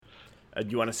Do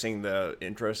you want to sing the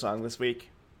intro song this week?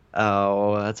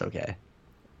 Oh, that's okay.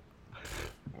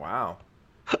 Wow.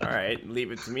 All right,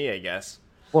 leave it to me, I guess.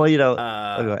 Well, oh,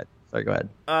 Uh, go ahead. Sorry, go ahead.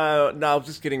 no, I was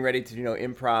just getting ready to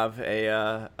improv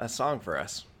a song for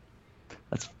us.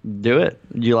 Let's do it.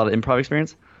 You a lot of improv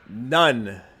experience?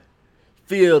 None.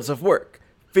 Fields of work.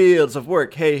 Fields of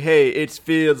work. Hey, hey, it's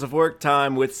fields of work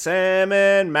time with Sam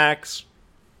and Max.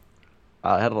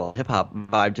 I had a little hip hop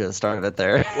vibe to the start of it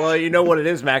there. Well, you know what it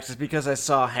is, Max. It's because I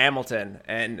saw Hamilton,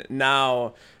 and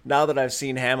now that I've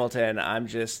seen Hamilton, I'm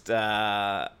just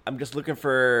looking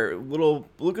for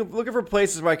looking for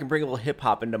places where I can bring a little hip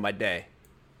hop into my day.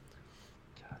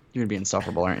 You're gonna be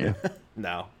insufferable, aren't you?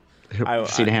 No, You've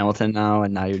seen Hamilton now,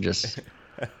 and now you're just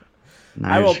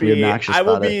I will be be obnoxious I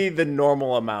will about be it. the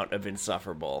normal amount of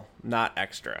insufferable, not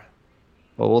extra.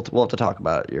 Well, we'll have to talk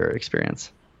about your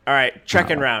experience. All right,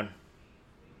 checking round.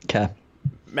 Okay.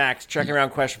 Max, checking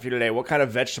round question for you today. What kind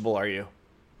of vegetable are you?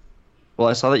 Well,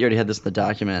 I saw that you already had this in the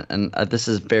document, and this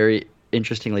is very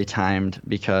interestingly timed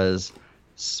because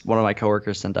one of my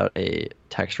coworkers sent out a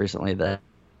text recently that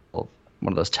one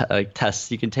of those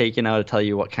tests you can take, to tell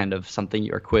you what kind of something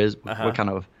your quiz, what kind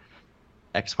of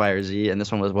X, Y, or Z, and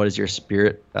this one was what is your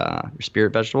spirit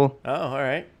vegetable? Oh, all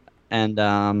right. And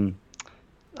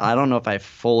I don't know if I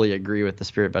fully agree with the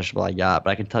spirit vegetable I got, but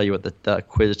I can tell you what the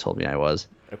quiz told me I was.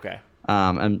 Okay.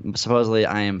 And supposedly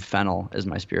I am fennel is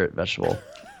my spirit vegetable.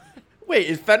 Wait,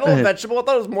 is fennel a vegetable? I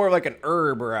thought it was more like an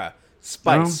herb or a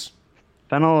spice.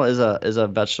 Fennel is a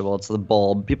vegetable. It's the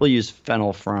bulb. People use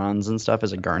fennel fronds and stuff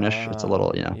as a garnish. It's a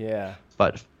little, Yeah.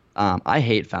 But I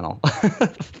hate fennel.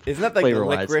 Isn't that like the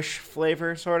Flavor-wise. licorice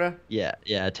flavor, sort of? Yeah.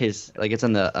 It tastes like it's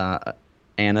in the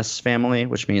anise family,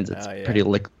 which means it's Oh, yeah. pretty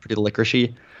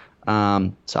licoricey.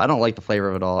 So I don't like the flavor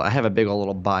of it all. I have a big old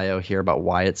little bio here about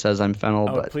why it says I'm fennel,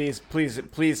 Oh, but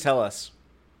please tell us.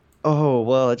 oh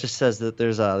well, it just says that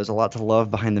there's a lot to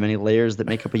love behind the many layers that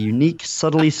make up a unique,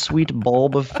 subtly sweet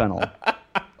bulb of fennel.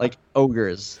 Like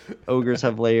ogres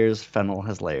have layers. Fennel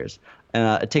has layers,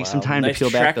 and it takes some Wow, time nice to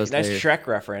peel back Shrek- those nice layers. Shrek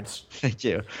reference. Thank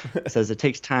you. It says it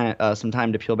takes some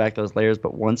time to peel back those layers,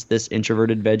 but once this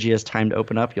introverted veggie has time to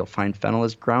open up, you'll find fennel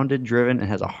is grounded, driven, and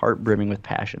has a heart brimming with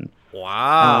passion.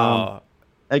 Wow.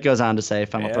 It goes on to say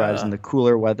fennel thrives Yeah. in the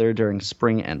cooler weather during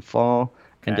spring and fall,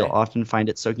 and Okay. you'll often find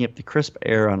it soaking up the crisp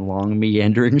air on long,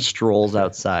 meandering strolls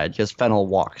outside, because fennel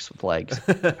walks with legs,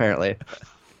 apparently.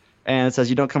 And it says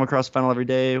you don't come across fennel every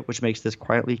day, which makes this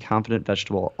quietly confident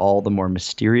vegetable all the more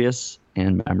mysterious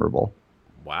and memorable.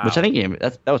 Wow. Which I think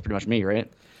that was pretty much me,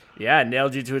 right? Yeah,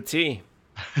 nailed you to a T.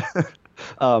 But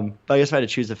I guess if I had to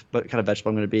choose what kind of vegetable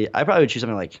I'm going to be, I probably would choose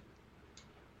something like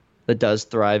that does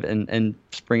thrive in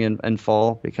spring and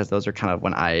fall, because those are kind of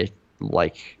when I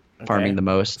like farming the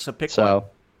most. So pick one. I'm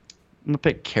gonna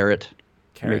pick carrot.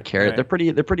 Carrot, Carrot. alright.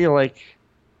 They're pretty like,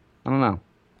 I don't know.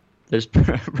 They're just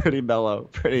pretty mellow,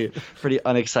 pretty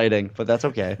unexciting, but that's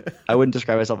okay. I wouldn't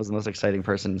describe myself as the most exciting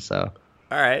person. So,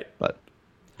 All right. but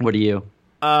what do you?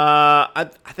 I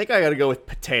think I got to go with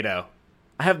potato.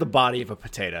 I have the body of a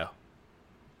potato.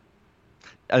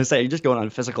 I was saying, you're just going on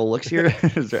physical looks here.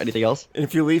 Is there anything else? And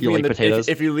if you leave You me like potatoes?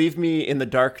 if you leave me in the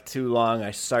dark too long,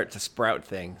 I start to sprout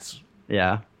things.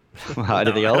 Yeah. Anything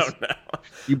I else? don't know.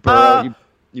 You burrow.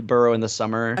 You burrow in the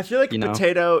summer. I feel like you know?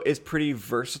 potato is pretty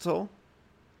versatile.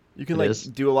 You can It like is.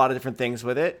 do a lot of different things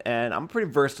with it, and I'm a pretty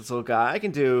versatile guy. I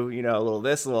can do a little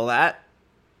this, a little that.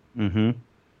 Mm-hmm.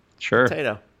 Sure.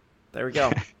 Potato. There we go.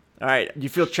 All right, you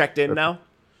feel checked in now?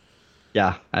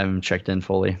 Yeah, I'm checked in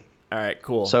fully. All right,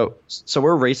 cool. So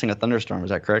we're racing a thunderstorm. Is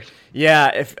that correct? Yeah,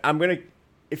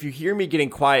 if you hear me getting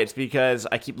quiet, it's because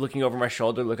I keep looking over my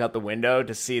shoulder, look out the window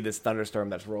to see this thunderstorm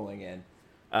that's rolling in,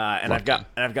 and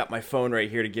I've got my phone right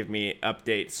here to give me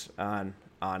updates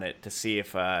on it to see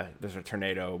if there's a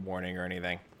tornado warning or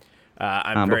anything.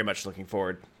 I'm very much looking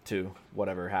forward to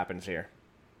whatever happens here.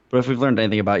 But if we've learned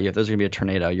anything about you, if there's gonna be a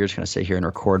tornado, you're just gonna sit here and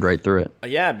record right through it.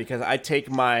 Yeah, because I take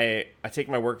my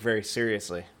work very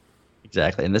seriously.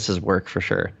 Exactly, and this is work for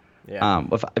sure. Yeah.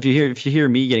 If you hear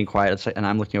me getting quiet and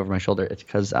I'm looking over my shoulder, it's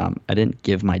because I didn't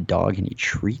give my dog any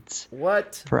treats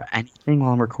What? for anything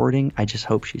while I'm recording. I just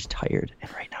hope she's tired,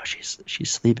 and right now she's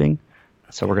sleeping.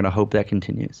 So we're gonna hope that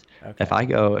continues. Okay.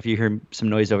 If you hear some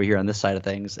noise over here on this side of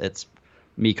things, it's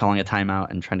me calling a timeout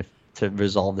and trying to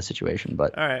resolve the situation.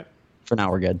 But All right. for now,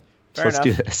 we're good. So Fair let's do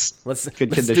enough. this. Let's Good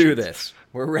do conditions. this.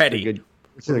 We're ready. Good,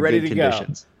 We're ready good to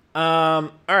conditions. go. All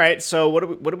right. So what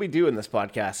do we do in this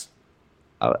podcast?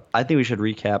 I think we should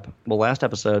recap. Well, last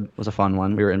episode was a fun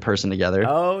one. We were in person together.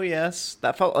 Oh yes,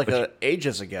 that felt like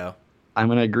ages ago. I'm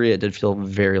going to agree it did feel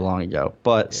very long ago.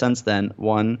 But since then,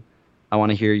 one, I want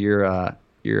to hear your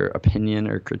your opinion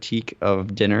or critique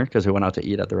of dinner because we went out to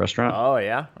eat at the restaurant. Oh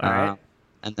yeah, all right.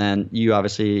 And then you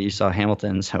saw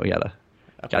Hamilton, so we gotta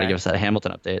Okay. give us that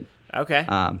Hamilton update. Okay.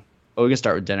 But we can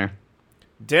start with dinner.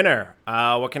 Dinner.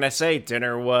 What can I say?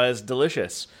 Dinner was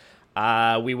delicious.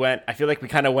 We went. I feel like we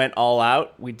kind of went all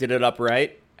out. We did it up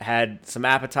right. Had some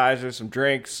appetizers, some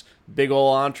drinks, big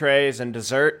old entrees, and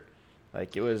dessert.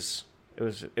 Like it was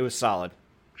solid.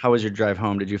 How was your drive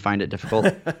home? Did you find it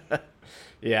difficult?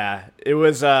 Yeah, it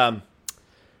was.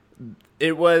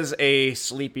 It was a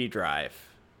sleepy drive.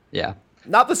 Yeah.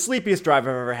 Not the sleepiest drive I've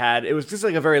ever had. It was just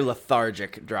like a very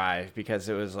lethargic drive because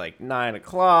it was like 9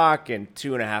 o'clock and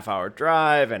 2.5 hour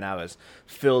drive, and I was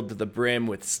filled to the brim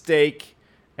with steak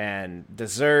and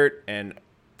dessert and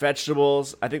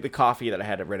vegetables. I think the coffee that I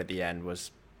had right at the end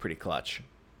was pretty clutch.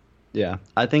 Yeah.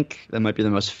 I think that might be the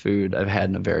most food I've had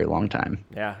in a very long time.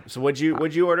 Yeah. So what'd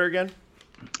you order again?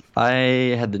 I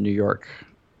had the New York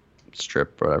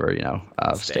strip, or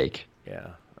whatever, steak. Yeah.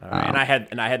 All right.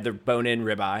 And I had the bone-in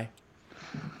ribeye.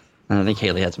 And I think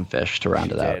Haley had some fish to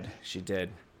round it out. She did.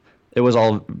 It was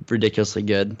all ridiculously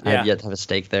good. I Yeah. have yet to have a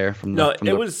steak there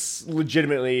It was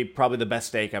legitimately probably the best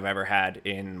steak I've ever had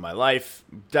in my life.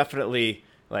 Definitely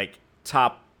like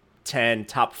top 10,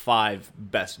 top 5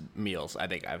 best meals I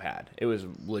think I've had. It was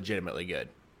legitimately good.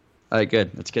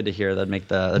 Good. It's good to hear. That'd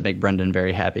make Brendan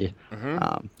very happy.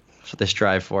 That's what they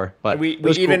strive for. But We it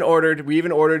was even cool.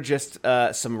 ordered just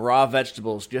some raw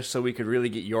vegetables just so we could really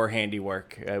get your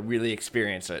handiwork, really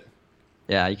experience it.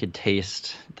 Yeah, you could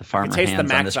taste the farmer Taste the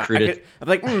hands on this max. crude. I'm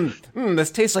like,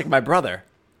 this tastes like my brother.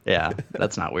 Yeah,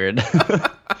 that's not weird.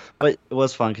 But it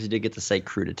was fun because you did get to say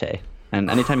crudité. And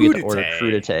anytime you get to order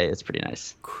crudité, it's pretty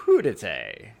nice.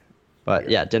 Crudité. But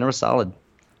yeah, dinner was solid.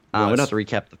 We don't have to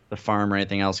recap the farm or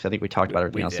anything else. 'Cause I think we talked about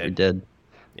everything else that we did.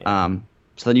 Yeah.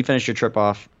 So then you finished your trip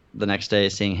off the next day,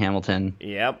 seeing Hamilton.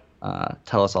 Yep.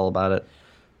 Tell us all about it.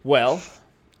 Well,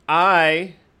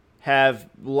 I have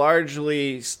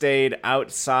largely stayed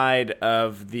outside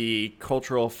of the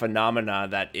cultural phenomena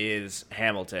that is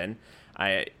Hamilton.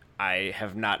 I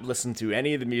have not listened to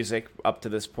any of the music up to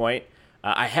this point.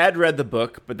 I had read the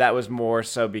book, but that was more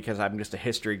so because I'm just a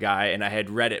history guy, and I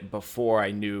had read it before I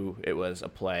knew it was a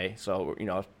play. So,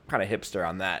 kind of hipster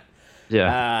on that.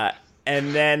 Yeah.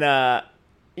 And then,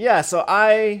 so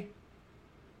I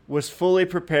was fully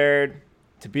prepared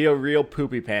to be a real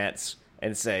poopy pants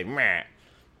and say, meh,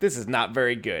 this is not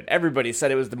very good. Everybody said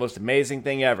it was the most amazing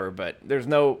thing ever, but there's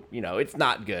no, it's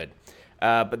not good.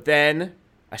 But then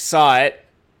I saw it,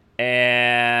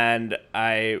 and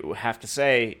I have to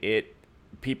say,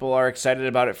 people are excited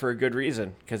about it for a good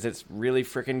reason, because it's really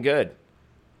freaking good.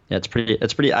 Yeah, it's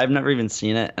pretty. I've never even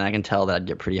seen it, and I can tell that I'd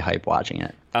get pretty hype watching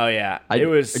it. Oh yeah, it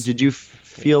was. Did you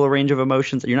feel a range of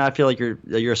emotions? I feel like you're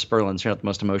a Sperlin, so you're not the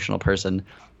most emotional person,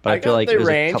 but I feel like there's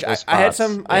a couple spots. I had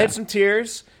some. Yeah. I had some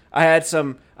tears. I had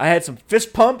some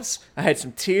fist pumps. I had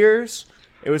some tears.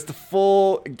 It was the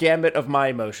full gambit of my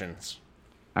emotions.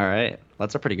 All right,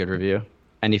 that's a pretty good review.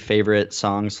 Any favorite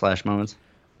songs / moments?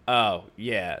 Oh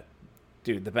yeah,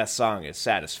 dude, the best song is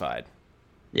 "Satisfied."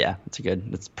 Yeah,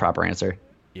 that's a proper answer.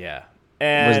 Yeah,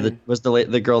 and was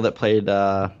the girl that played is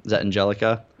that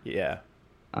Angelica? Yeah,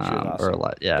 she was awesome. Or a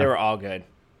lot. Yeah, they were all good.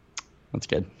 That's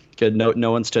good. Good.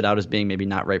 No one stood out as being maybe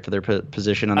not right for their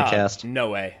position on the cast. No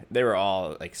way. They were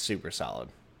all like super solid.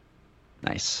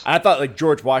 Nice. I thought like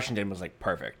George Washington was like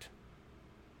perfect.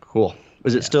 Cool.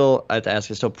 Was it still? I have to ask.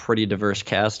 It's still pretty diverse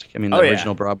cast. I mean, the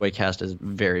original Broadway cast is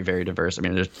very, very diverse. I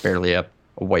mean, there's barely a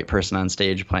white person on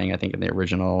stage playing. I think in the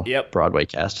original Broadway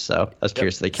cast. So I was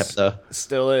curious if they kept the.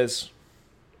 Still is.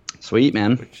 Sweet,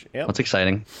 man. That's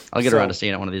exciting. I'll get around to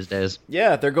seeing it one of these days.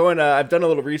 Yeah, they're going. I've done a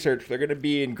little research. They're going to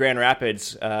be in Grand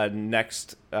Rapids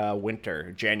next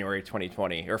winter, January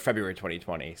 2020 or February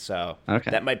 2020. So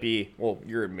that might be. Well,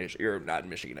 you're not in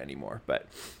Michigan anymore, but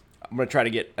I'm going to try to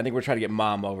get. I think we're trying to get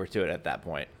Mom over to it at that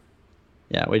point.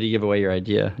 Yeah, way to give away your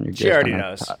idea. She already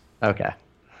knows. Okay.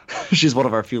 She's one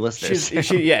of our few listeners.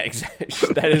 Yeah,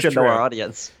 exactly. That is true. Know our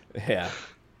audience. Yeah.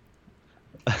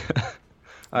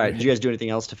 All right. Did you guys do anything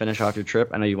else to finish off your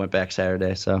trip? I know you went back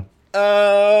Saturday, so.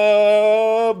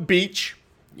 Beach.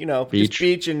 Just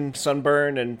beach and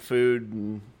sunburn and food,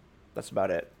 and that's about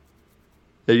it.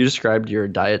 Yeah, you described your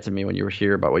diet to me when you were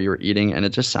here about what you were eating, and it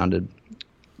just sounded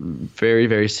very,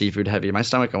 very seafood heavy. My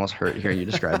stomach almost hurt hearing you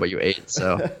describe what you ate.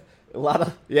 So.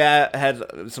 I had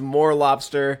some more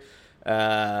lobster.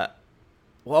 I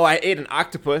ate an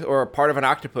octopus or a part of an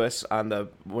octopus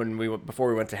before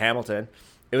we went to Hamilton.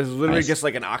 It was literally just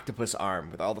like an octopus arm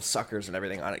with all the suckers and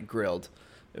everything on it grilled.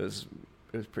 It was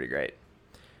pretty great.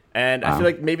 And I feel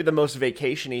like maybe the most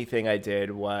vacation-y thing I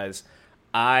did was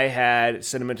I had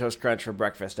Cinnamon Toast Crunch for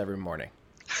breakfast every morning.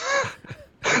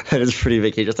 That is pretty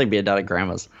vacation, just like being down at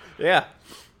grandma's. Yeah.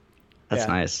 That's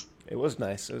nice. It was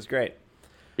nice. It was great.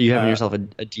 Are you having yourself a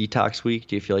detox week?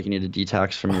 Do you feel like you need a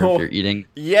detox from your eating?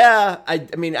 Yeah, I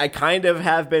mean, I kind of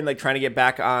have been like trying to get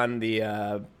back on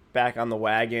the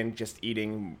wagon, just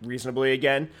eating reasonably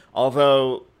again.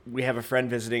 Although we have a friend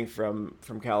visiting from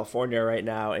California right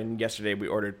now, and yesterday we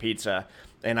ordered pizza,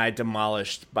 and I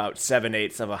demolished about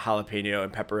 7/8 of a jalapeno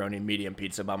and pepperoni medium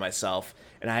pizza by myself,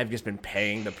 and I have just been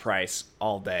paying the price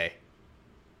all day.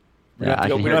 We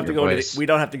don't have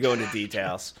to go into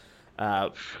details,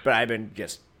 but I've been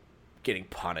just getting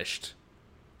punished.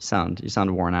 You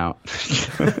sound worn out.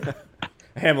 I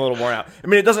am a little worn out. I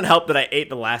mean, it doesn't help that I ate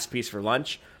the last piece for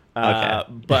lunch. Okay.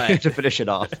 But to finish it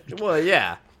off. Well,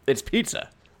 yeah, it's pizza.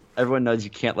 Everyone knows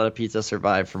you can't let a pizza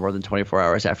survive for more than 24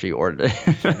 hours after you ordered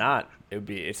it. You're not.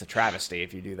 It's a travesty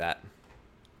if you do that.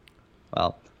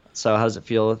 Well, so how does it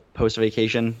feel post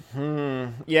vacation?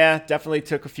 Yeah, definitely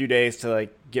took a few days to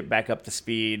like get back up to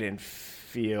speed and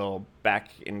feel back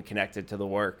and connected to the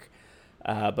work.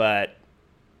 But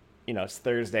you know, it's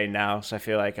Thursday now, so I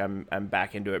feel like I'm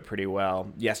back into it pretty well.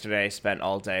 Yesterday, I spent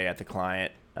all day at the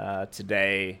client.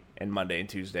 Today and Monday and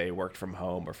Tuesday worked from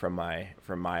home or from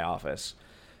my office.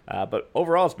 But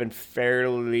overall, it's been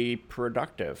fairly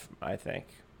productive, I think.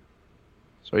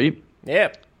 Sweet.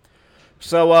 Yeah.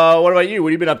 So, what about you? What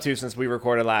have you been up to since we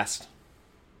recorded last?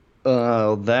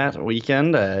 That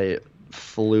weekend I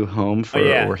flew home for.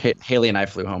 Or Haley and I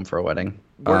flew home for a wedding.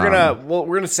 We're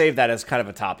gonna save that as kind of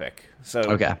a topic. So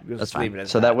okay, that's fine.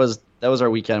 So that was our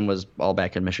weekend. Was all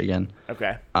back in Michigan.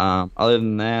 Okay. Other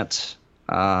than that,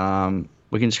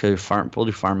 we can just go farm. We'll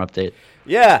do farm update.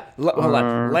 Yeah. Hold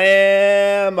on.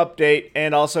 Lamb update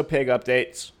and also pig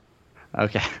updates.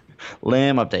 Okay.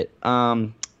 Lamb update.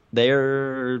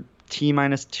 They're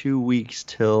T-2 weeks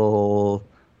till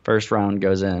first round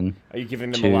goes in. Are you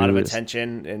giving them a lot of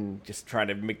attention and just trying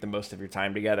to make the most of your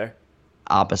time together?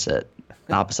 Opposite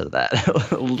of that.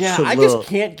 Yeah, I just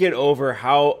can't get over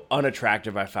how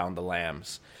unattractive I found the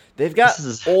lambs. They've got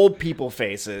old people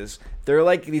faces. They're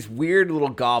like these weird little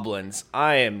goblins.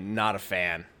 I am not a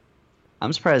fan.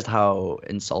 I'm surprised how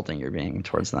insulting you're being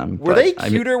towards them. Were they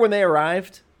cuter when they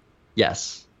arrived?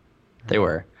 Yes, they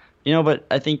were. You know, but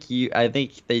I think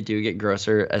they do get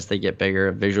grosser as they get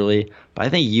bigger visually. But I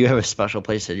think you have a special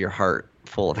place in your heart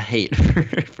full of hate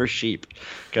for sheep,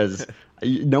 because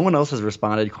no one else has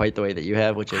responded quite the way that you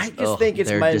have, which is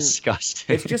they're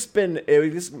disgusting. It's just been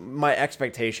my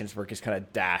expectations were just kind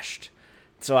of dashed.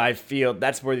 So I feel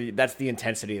that's the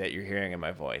intensity that you're hearing in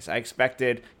my voice. I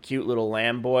expected cute little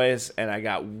lamb boys, and I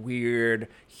got weird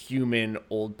human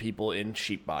old people in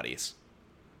sheep bodies.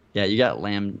 Yeah, you got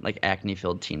lamb, like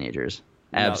acne-filled teenagers,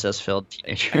 abscess-filled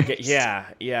teenagers. Yeah,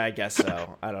 I guess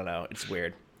so. I don't know. It's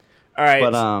weird. All right,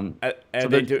 but are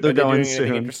they doing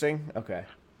anything interesting? Okay.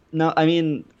 No, I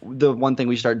mean, the one thing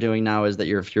we start doing now is that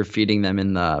you're feeding them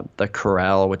in the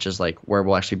corral, which is like where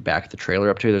we'll actually back the trailer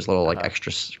up to. There's a little like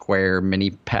extra square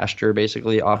mini pasture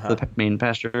basically off the main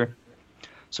pasture.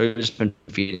 So we've just been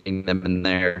feeding them in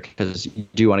there because you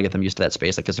do want to get them used to that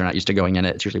space, because they're not used to going in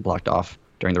it. It's usually blocked off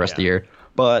during the rest of the year.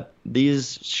 But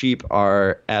these sheep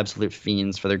are absolute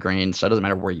fiends for their grain, so it doesn't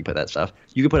matter where you put that stuff.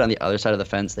 You could put it on the other side of the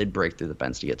fence; they'd break through the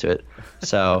fence to get to it.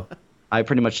 So I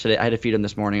pretty much I had to feed them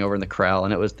this morning over in the corral,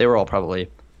 and they were all probably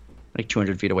like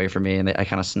 200 feet away from me, and I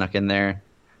kind of snuck in there.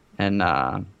 And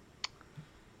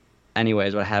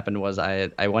anyways, what happened was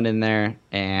I went in there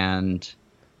and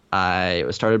I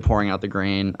started pouring out the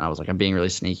grain. I was like, I'm being really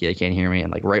sneaky. They can't hear me.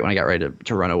 And like right when I got ready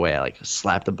to run away, I like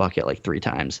slapped the bucket like 3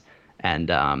 times,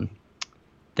 and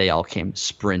they all came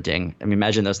sprinting. I mean,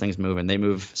 imagine those things moving. They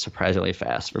move surprisingly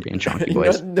fast for being chunky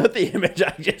boys. The image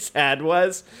I just had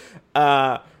was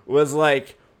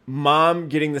like mom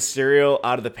getting the cereal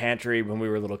out of the pantry when we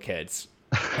were little kids.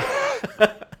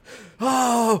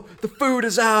 Oh, the food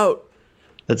is out.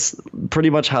 That's pretty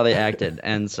much how they acted.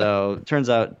 And so it turns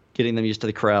out getting them used to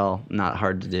the corral, not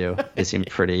hard to do. They seem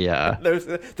pretty...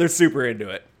 They're super into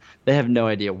it. They have no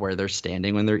idea where they're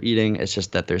standing when they're eating. It's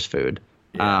just that there's food.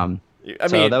 Yeah. I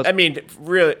mean,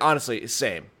 really, honestly,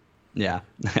 same. Yeah.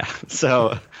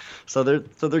 So they're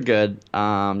good.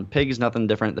 Pigs, nothing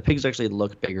different. The pigs actually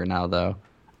look bigger now, though.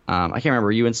 I can't remember.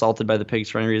 Were you insulted by the pigs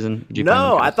for any reason?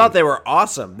 No, I thought they were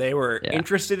awesome. They were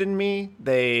interested in me.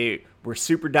 They were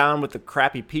super down with the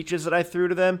crappy peaches that I threw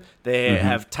to them. They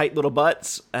have tight little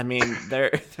butts. I mean,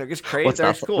 they're just crazy.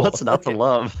 They're cool. What's not to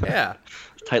love? Yeah.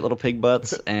 Tight little pig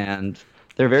butts, and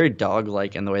they're very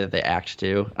dog-like in the way that they act,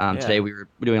 too. Today we were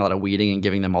doing a lot of weeding and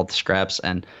giving them all the scraps,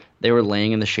 and they were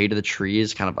laying in the shade of the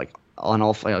trees, kind of like on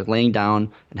all laying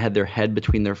down and had their head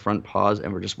between their front paws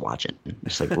and were just watching,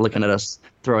 just like looking at us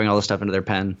throwing all the stuff into their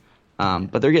pen.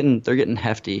 But they're getting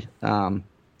hefty.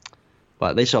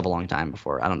 But they still have a long time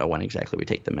before. I don't know when exactly we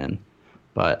take them in.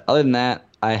 But other than that,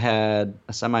 I had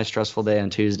a semi-stressful day on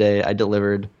Tuesday. I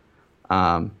delivered.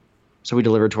 So we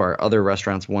deliver to our other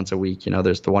restaurants once a week.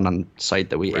 There's the one on site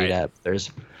that we ate at.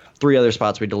 There's 3 other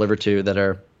spots we deliver to that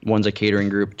are, one's a catering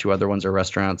group, 2 other ones are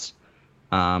restaurants.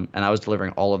 And I was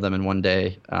delivering all of them in one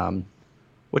day,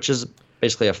 which is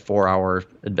basically a 4-hour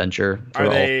adventure. Are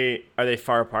they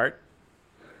far apart?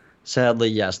 Sadly,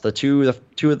 yes. The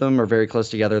two of them are very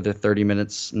close together. They're 30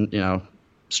 minutes,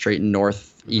 straight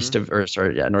northeast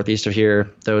of here.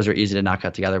 Those are easy to knock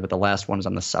out together. But the last one is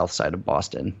on the south side of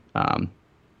Boston.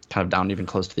 Kind of down even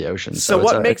close to the ocean. So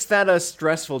what makes that a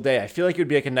stressful day? I feel like it would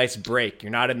be like a nice break. You're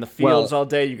not in the fields all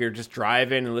day. You're just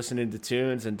driving and listening to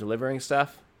tunes and delivering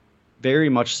stuff. Very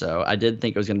much so. I did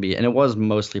think it was going to be, and it was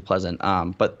mostly pleasant.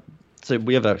 But so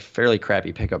we have a fairly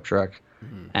crappy pickup truck,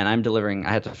 and I'm delivering.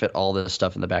 I had to fit all this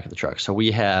stuff in the back of the truck. So we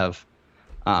have,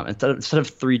 instead of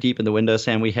 3 deep in the window,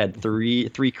 Sam, we had three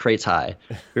crates high.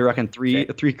 We were rocking three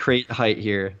crate height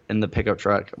here in the pickup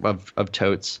truck of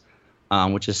totes.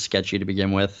 Which is sketchy to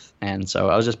begin with, and so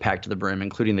I was just packed to the brim,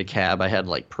 including the cab. I had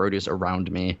like produce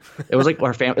around me. It was like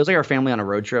our family. It was like our family on a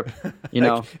road trip,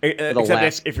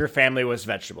 Except if your family was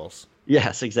vegetables.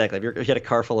 Yes, exactly. If you had a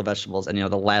car full of vegetables, and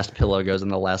the last pillow goes in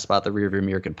the last spot the rearview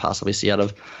mirror could possibly see out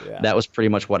of. Yeah. That was pretty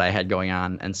much what I had going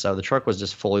on, and so the truck was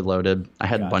just fully loaded. I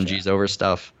had bungees over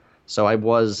stuff, so you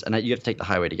have to take the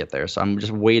highway to get there. So I'm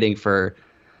just waiting for.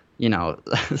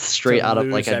 Straight out of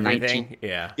like a everything.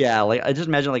 19 like I just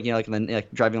imagine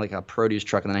driving like a produce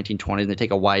truck in the 1920s and they take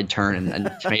a wide turn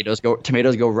and cabbages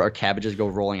go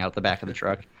rolling out the back of the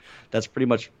truck. That's pretty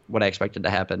much what I expected to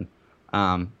happen.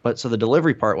 But so the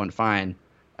delivery part went fine.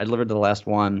 I delivered to the last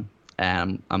one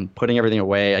and I'm putting everything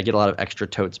away. I get a lot of extra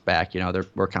totes back.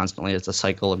 We're constantly, it's a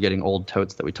cycle of getting old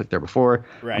totes that we took there before.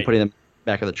 Right. I'm putting them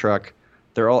back of the truck.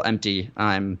 They're all empty.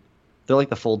 They're like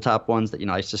the fold top ones that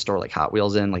I used to store like Hot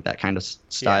Wheels in, like that kind of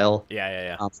style.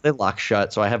 Yeah. So they lock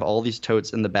shut. So I have all these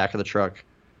totes in the back of the truck.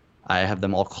 I have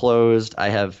them all closed.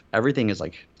 Everything is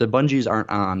like the bungees aren't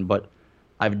on, but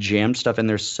I've jammed stuff in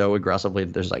there so aggressively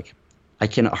that there's like I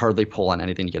can hardly pull on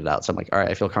anything to get it out. So I'm like, all right,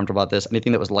 I feel comfortable about this.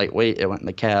 Anything that was lightweight, it went in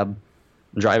the cab.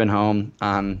 I'm driving home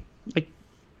on like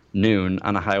noon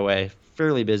on a highway,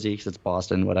 fairly busy because it's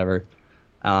Boston, whatever.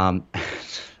 I'm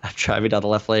driving down the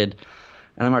left lane.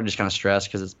 And I'm already just kind of stressed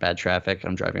because it's bad traffic.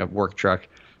 I'm driving a work truck,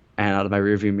 and out of my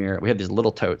rearview mirror, we have these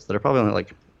little totes that are probably only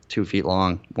like 2 feet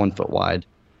long, 1 foot wide,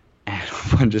 and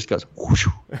one just goes whoosh,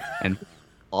 and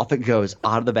off it goes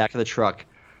out of the back of the truck,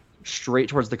 straight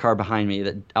towards the car behind me.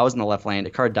 That I was in the left lane. The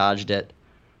car dodged it,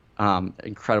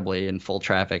 incredibly in full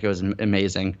traffic. It was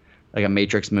amazing, like a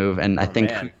Matrix move. And I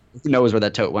think who knows where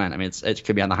that tote went? I mean, it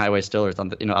could be on the highway still, or it's on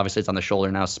the, obviously it's on the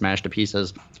shoulder now, smashed to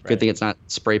pieces. Right. Good thing it's not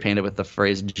spray painted with the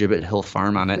phrase Gibbet Hill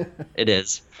Farm on it. It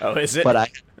is. Oh, is it? But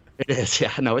it is.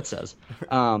 Yeah, no, it says.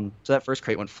 So that first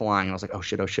crate went flying. I was like, oh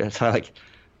shit. So I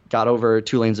got over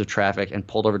 2 lanes of traffic and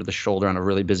pulled over to the shoulder on a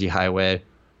really busy highway.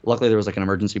 Luckily, there was an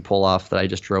emergency pull off that I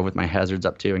just drove with my hazards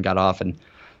up to and got off and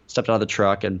stepped out of the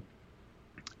truck. And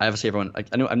obviously everyone,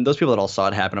 those people that all saw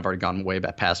it happen have already gone way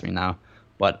back past me now.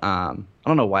 But I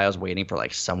don't know why I was waiting for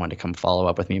someone to come follow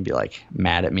up with me and be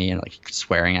mad at me and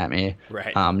swearing at me.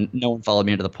 Right. No one followed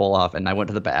me into the pull off, and I went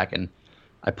to the back and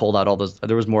I pulled out all those.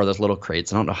 There was more of those little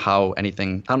crates. I don't know how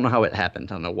it happened.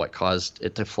 I don't know what caused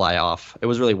it to fly off. It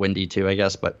was really windy too, I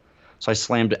guess. But so I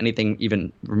slammed anything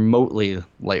even remotely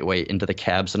lightweight into the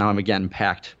cab. So now I'm again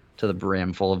packed to the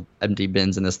brim, full of empty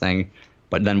bins in this thing.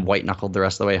 But then white knuckled the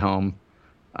rest of the way home,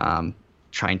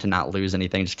 trying to not lose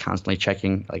anything, just constantly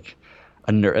checking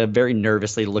very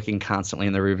nervously looking constantly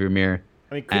in the rearview mirror.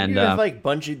 I mean, couldn't you have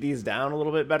bungeed these down a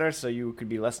little bit better so you could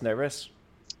be less nervous?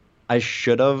 I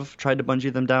should have tried to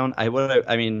bungee them down. I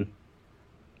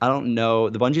don't know.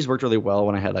 The bungees worked really well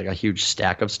when I had a huge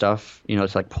stack of stuff,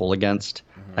 to pull against.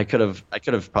 Mm-hmm. I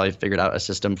could have probably figured out a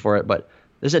system for it, but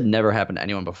this had never happened to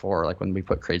anyone before. When we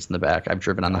put crates in the back, I've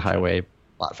driven on the highway a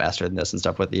lot faster than this and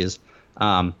stuff with these.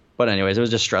 But anyways, it was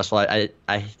just stressful. I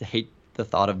hate the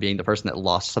thought of being the person that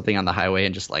lost something on the highway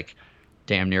and just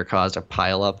damn near caused a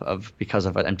pile up because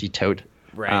of an empty tote.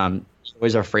 Right.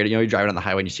 Always afraid. You're driving on the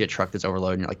highway and you see a truck that's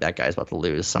overloaded and you're like, that guy's about to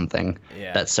lose something.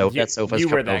 Yeah. That sofa's you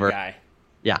were coming that over. Guy.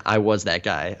 Yeah, I was that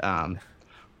guy.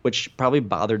 Which probably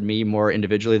bothered me more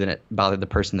individually than it bothered the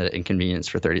person that it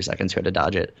inconvenienced for 30 seconds who had to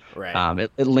dodge it. Right.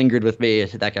 It lingered with me.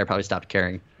 That guy probably stopped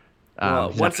caring.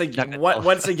 Once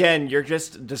again, you're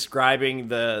just describing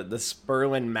the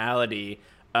Sperlin malady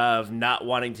of not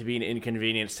wanting to be an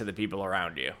inconvenience to the people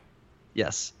around you.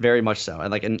 Yes, very much so.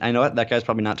 And I know what that guy's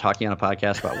probably not talking on a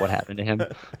podcast about what happened to him,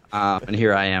 and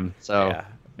here I am. So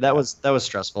that was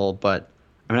stressful, but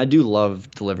I mean, I do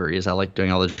love deliveries. I like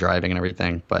doing all the driving and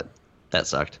everything, but that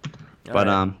sucked. But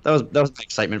that was my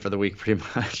excitement for the week, pretty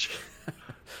much.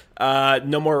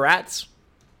 No more rats.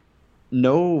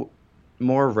 No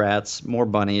more rats, more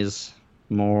bunnies,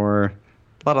 more.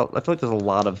 I feel like there's a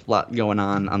lot going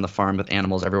on the farm with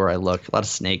animals everywhere I look. A lot of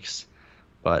snakes.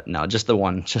 But no, just the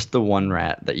one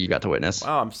rat that you got to witness.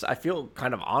 Wow, I feel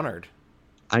kind of honored.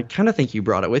 I kind of think you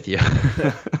brought it with you.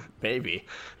 Maybe.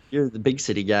 You're the big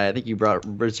city guy. I think you brought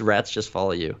rats just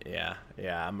follow you. Yeah,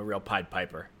 I'm a real Pied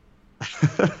Piper.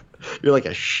 You're like a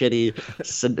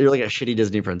shitty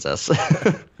Disney princess.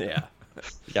 Yeah.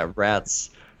 You got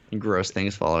rats and gross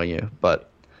things following you.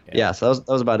 But yeah, so that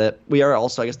was about it. We are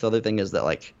also, I guess the other thing is that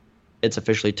like it's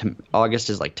officially August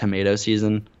is like tomato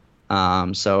season.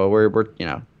 So we're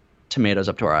tomatoes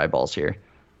up to our eyeballs here,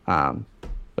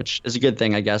 which is a good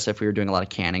thing, I guess, if we were doing a lot of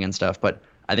canning and stuff. But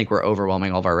I think we're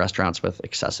overwhelming all of our restaurants with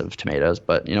excessive tomatoes.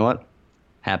 But you know what?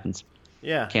 Happens.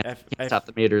 Yeah. Can't stop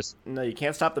the tomatoes. No, you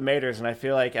can't stop the tomatoes. And I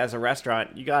feel like as a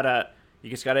restaurant, you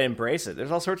just gotta embrace it.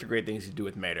 There's all sorts of great things you do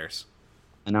with tomatoes.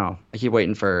 I know. I keep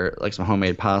waiting for like some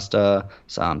homemade pasta,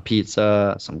 some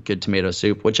pizza, some good tomato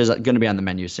soup, which is going to be on the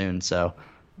menu soon. So,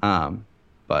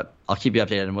 but I'll keep you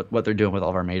updated on what they're doing with all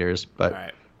of our maters. But all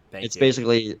right. It's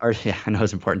basically I know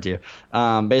it's important to you.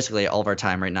 Basically, all of our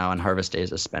time right now on harvest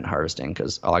days is spent harvesting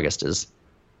because August is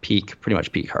pretty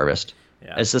much peak harvest.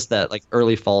 Yeah. It's just that like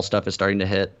early fall stuff is starting to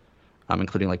hit,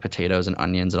 including like potatoes and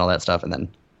onions and all that stuff, and then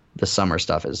the summer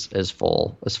stuff is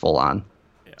full on.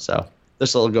 Yeah. So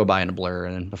this will go by in a blur,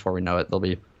 and then before we know it, all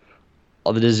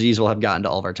the disease will have gotten to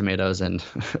all of our tomatoes, and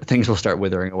things will start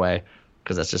withering away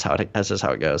because that's just how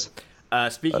it goes.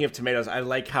 Speaking of tomatoes, I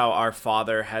like how our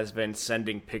father has been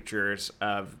sending pictures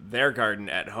of their garden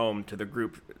at home to the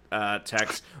group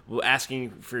text, asking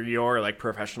for your like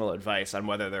professional advice on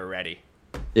whether they're ready.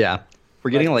 Yeah,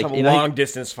 we're getting like long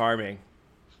distance farming.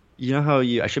 You know how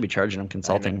I should be charging them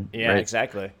consulting. Yeah, right?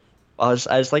 Exactly. Well,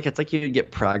 it's like you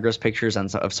get progress pictures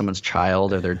of someone's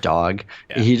child or their dog.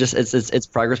 Yeah. It's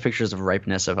progress pictures of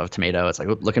ripeness of a tomato. It's like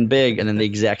looking big, and then the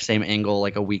exact same angle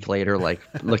like a week later, like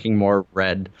looking more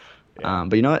red. Yeah.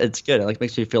 But you know what? It's good. It like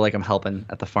makes me feel like I'm helping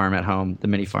at the farm at home, the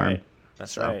mini farm. Right.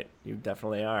 That's right. You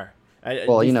definitely are.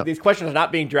 These questions are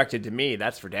not being directed to me.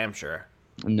 That's for damn sure.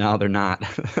 No, they're not.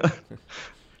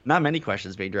 Not many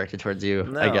questions being directed towards you,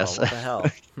 no, I guess. What the hell?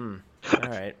 All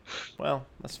right. Well,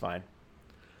 that's fine.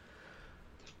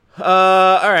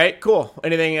 All right. Cool.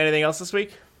 Anything else this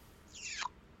week?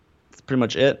 That's pretty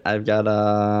much it. I've got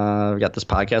this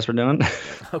podcast we're doing.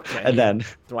 Okay. And then.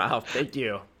 Wow. Thank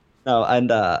you. No,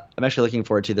 and I'm actually looking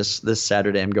forward to this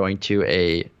Saturday. I'm going to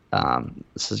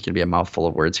this is going to be a mouthful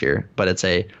of words here, but it's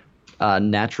a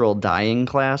natural dyeing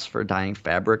class for dyeing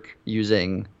fabric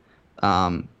using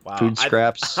food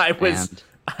scraps.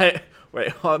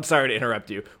 Wait, I'm sorry to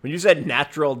interrupt you. When you said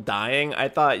natural dyeing, I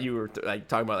thought you were like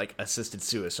talking about like assisted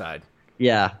suicide.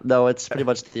 Yeah, no, it's pretty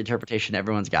much the interpretation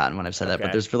everyone's gotten when I've said that,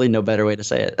 but there's really no better way to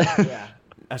say it. Yeah.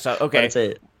 So okay.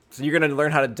 So you're going to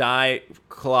learn how to dye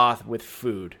cloth with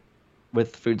food.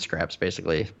 With food scraps,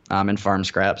 basically, and farm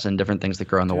scraps and different things that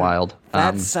grow in the wild.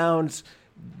 That sounds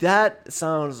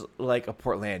like a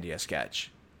Portlandia sketch.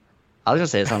 I was gonna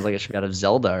say it sounds like it should be out of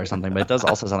Zelda or something, but it does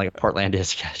also sound like a Portlandia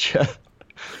sketch.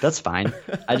 That's fine.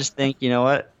 I just think, you know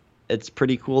what? It's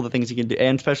pretty cool the things you can do,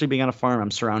 and especially being on a farm,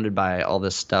 I'm surrounded by all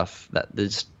this stuff that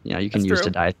you can use to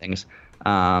dye things.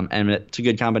 And it's a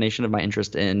good combination of my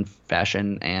interest in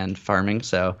fashion and farming.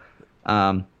 So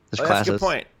this class that's a good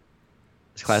point.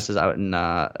 This class is out in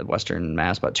Western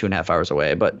Mass, about 2.5 hours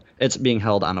away, but it's being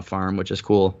held on a farm, which is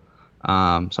cool. So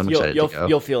I'm excited to go.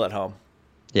 You'll feel at home.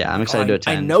 Yeah, I'm excited to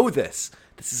attend. I know this.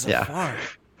 This is a farm.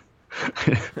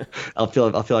 I'll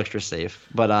feel extra safe.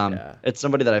 But it's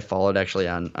somebody that I followed actually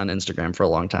on Instagram for a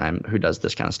long time who does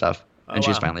this kind of stuff, and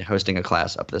she's finally hosting a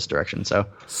class up this direction.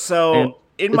 So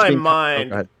in my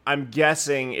mind, I'm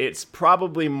guessing it's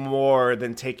probably more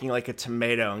than taking like a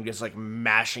tomato and just like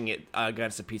mashing it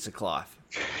against a piece of cloth.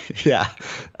 Yeah,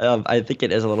 I think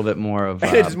it is a little bit more of.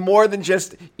 It's more than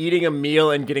just eating a meal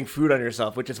and getting food on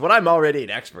yourself, which is what I'm already an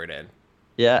expert in.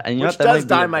 Yeah, and which does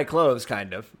dye my clothes,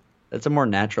 kind of. It's a more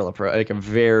natural approach, like a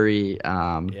very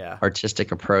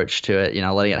artistic approach to it. You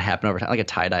know, letting it happen over time, like a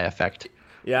tie-dye effect.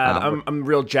 Yeah, I'm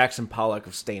real Jackson Pollock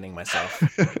of staining myself.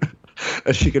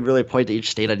 You could really point to each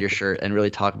state on your shirt and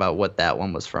really talk about what that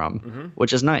one was from,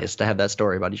 which is nice to have that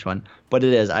story about each one. But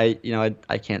it is, I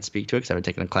can't speak to it because I haven't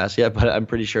taken a class yet, but I'm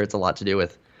pretty sure it's a lot to do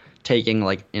with taking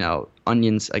like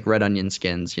onions, like red onion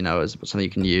skins, is something you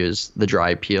can use, the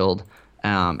dry peeled,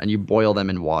 and you boil them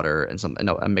in water and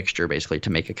a mixture basically to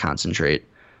make a concentrate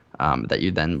that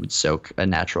you then would soak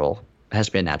it has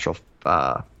to be a natural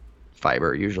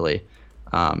fiber usually,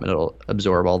 and it'll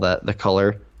absorb all the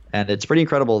color. And it's pretty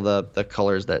incredible the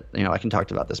colors that I can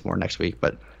talk about this more next week,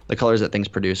 but the colors that things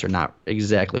produce are not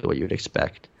exactly what you would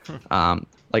expect.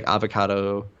 Like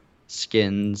avocado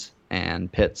skins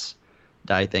and pits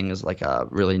dye things like a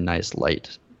really nice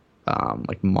light,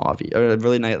 like mauve, or a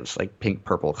really nice like pink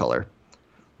purple color,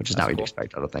 which is not what you'd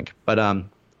expect, I don't think. But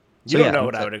you don't know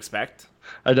what I would expect.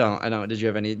 I don't. Did you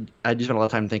have any? I just spent a lot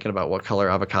of time thinking about what color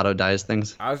avocado dyes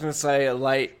things. I was gonna say a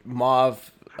light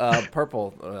mauve,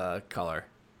 purple color.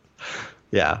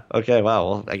 Yeah. Okay. Wow.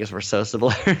 Well, I guess we're so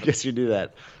similar. I guess you do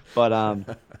that.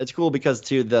 But it's cool because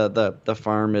too the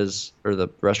farm or the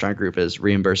restaurant group is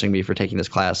reimbursing me for taking this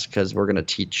class because we're gonna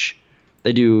teach.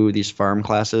 They do these farm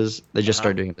classes. They just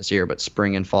started doing it this year, but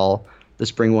spring and fall. The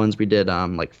spring ones we did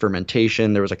like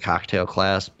fermentation. There was a cocktail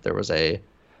class. There was a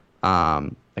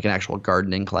like an actual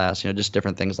gardening class. Just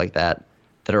different things like that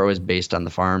are always based on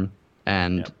the farm.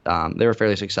 And they were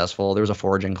fairly successful. There was a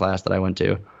foraging class that I went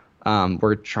to.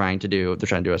 They're trying to do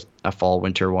a fall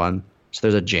winter one. So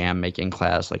there's a jam making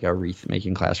class, like a wreath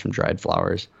making class from dried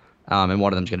flowers. And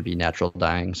one of them is going to be natural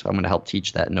dyeing. So I'm going to help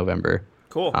teach that in November.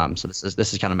 Cool. So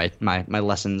this is kind of my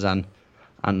lessons on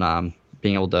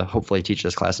being able to hopefully teach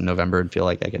this class in November and feel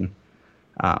like I can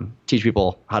teach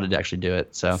people how to actually do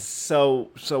it. So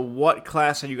what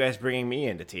class are you guys bringing me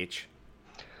in to teach?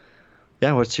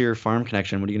 Yeah, what's your farm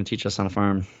connection? What are you going to teach us on a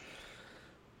farm?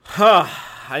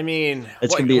 I mean,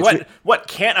 what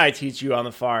can't I teach you on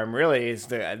the farm? Really, is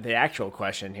the actual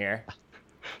question here.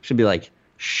 Should be like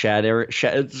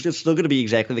it's still going to be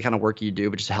exactly the kind of work you do,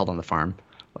 but just held on the farm.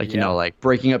 Like like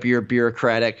breaking up your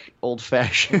bureaucratic,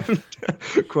 old-fashioned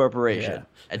corporation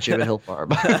at Gibbet Hill Farm.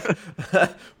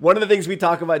 One of the things we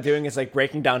talk about doing is like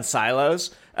breaking down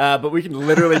silos, but we can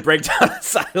literally break down a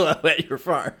silo at your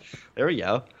farm. There we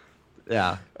go.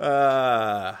 Yeah.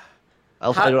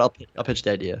 I'll pitch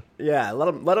the idea. Yeah,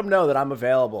 let them know that I'm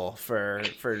available for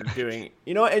doing.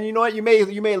 You know what? You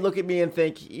may look at me and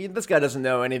think this guy doesn't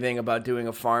know anything about doing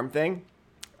a farm thing.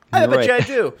 I bet you I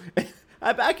do.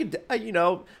 I could,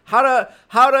 how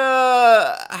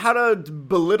to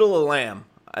belittle a lamb.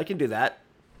 I can do that.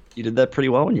 You did that pretty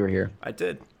well when you were here. I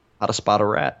did. How to spot a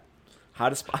rat. How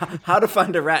to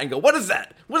find a rat and go, what is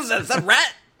that? What is that? Is that a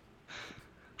rat?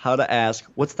 How to ask,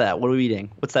 what's that? What are we eating?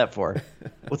 What's that for?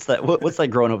 What's that? What's that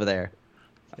growing over there?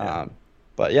 Yeah.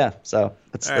 But yeah, so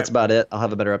that's about it. I'll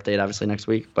have a better update obviously next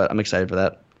week, but I'm excited for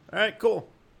that. All right, cool.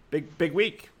 Big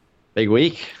week. Big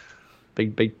week.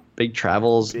 Big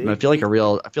travels. I feel like a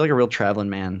real traveling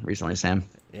man recently, Sam.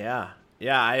 Yeah.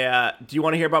 Do you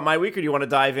want to hear about my week, or do you want to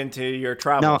dive into your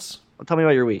travels? No. Tell me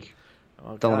about your week.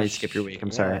 Oh, Don't let me skip your week.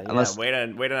 I'm sorry. Unless wait to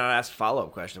not ask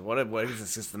follow-up question. What is this?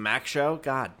 Is this the Mac show?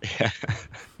 God. Yeah.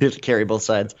 You have to carry both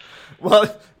sides.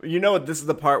 Well, this is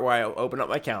the part where I open up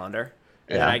my calendar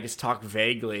and I just talk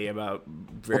vaguely about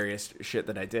various shit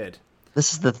that I did.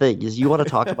 This is the thing, is you want to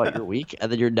talk about your week, and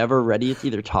then you're never ready to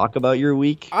either talk about your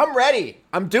week. I'm ready.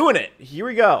 I'm doing it. Here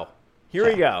we go.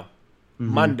 We go. Mm-hmm.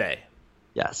 Monday.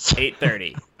 Yes.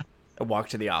 8:30. I walk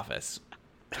to the office.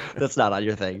 That's not on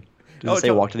your thing. Does it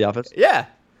say walk to the office? Yeah.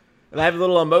 And I have a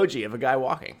little emoji of a guy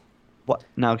walking. What?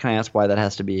 Now, can I ask why that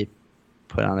has to be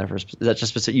put on there? Is that just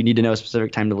specific? You need to know a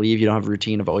specific time to leave? You don't have a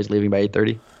routine of always leaving by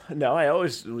 8:30? No, I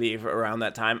always leave around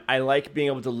that time. I like being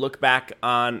able to look back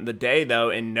on the day, though,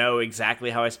 and know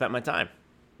exactly how I spent my time.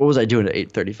 What was I doing at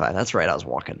 8:35? That's right, I was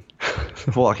walking.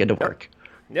 Walking to work.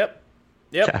 Yep.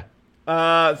 Okay.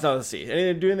 So let's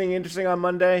see. Do anything interesting on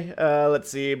Monday?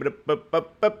 Let's see. Sam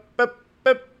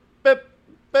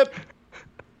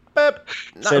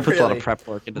puts a lot of prep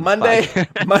work into Monday.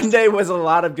 Monday was a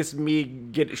lot of just me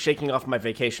shaking off my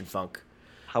vacation funk.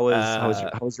 How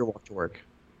was your walk to work?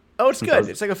 Oh, it's good.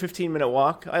 It's like a 15-minute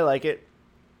walk. I like it.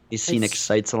 Any scenic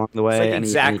sights along the way? It's like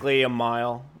exactly a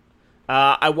mile.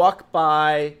 I walk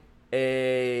by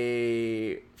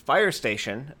a fire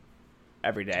station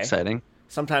every day. Exciting.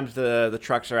 Sometimes the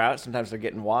trucks are out. Sometimes they're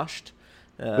getting washed.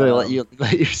 They let you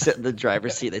sit in the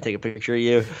driver's seat. They take a picture of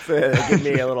you. They give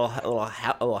me a little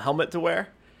helmet to wear.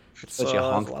 Let you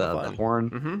honk the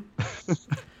horn. Mm-hmm.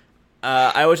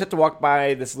 I always have to walk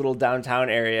by this little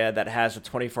downtown area that has a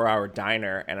 24-hour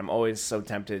diner, and I'm always so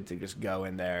tempted to just go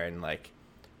in there and like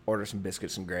order some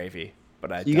biscuits and gravy.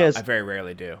 But I very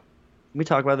rarely do. Let me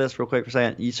talk about this real quick for a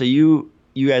second. So you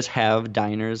guys have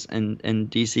diners in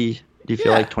DC? Do you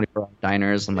feel like 24-hour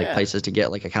diners and like places to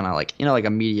get like a kind of like like a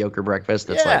mediocre breakfast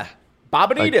that's like Bob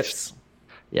and Edith's?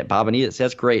 Yeah, Bobanitas.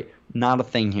 That's great. Not a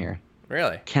thing here.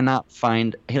 Really? Cannot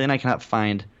find Haley and I cannot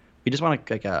find. We just want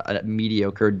a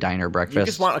mediocre diner You just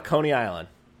breakfast. want a Coney Island.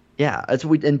 Yeah, that's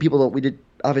what we and people we did.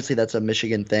 Obviously, that's a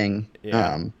Michigan thing.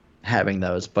 Yeah. Having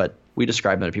those, but we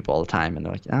describe them to people all the time, and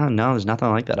they're like, "Oh no, there's nothing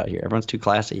like that out here. Everyone's too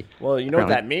classy." Well, you know what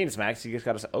Apparently, that means, Max. You just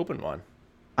got to open one.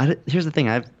 here's the thing.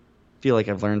 I feel like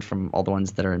I've learned from all the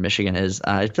ones that are in Michigan is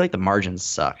I feel like the margins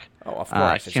suck. Oh, of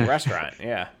course. It's a restaurant.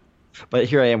 Yeah. But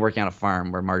here I am working on a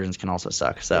farm where margins can also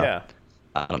suck. So Yeah.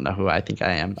 I don't know who I think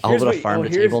I am. I'll Here's open a what- farm oh, to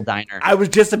here's- table diner. I was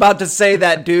just about to say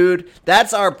that, dude.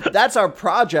 That's our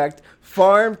project.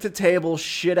 Farm to table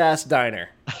shit ass diner.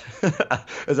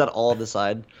 Is that all the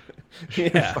side?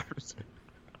 Yeah.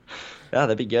 Yeah,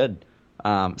 that'd be good.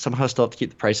 Somehow still have to keep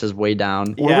the prices way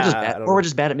down. Or Yeah, we're just I bad, don't or know. we're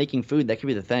just bad at making food. That could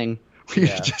be the thing. We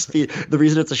Yeah. could just be the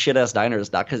reason it's a shit ass diner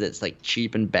is not because it's like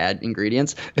cheap and bad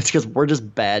ingredients. It's because we're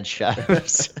just bad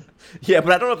chefs. Yeah,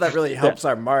 but I don't know if that really helps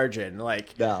our margin.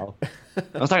 Like, No,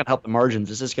 it's not gonna help the margins.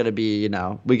 It's just gonna be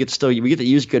we get to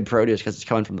use good produce because it's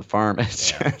coming from the farm.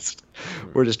 It's just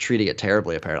we're just treating it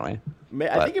terribly apparently.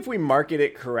 I think if we market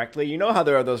it correctly, you know how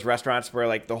there are those restaurants where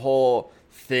like the whole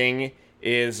thing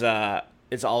is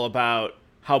it's all about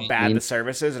how bad Mean. the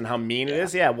service is and how mean it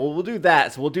is. Yeah, well, we'll do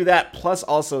that. So we'll do that. Plus,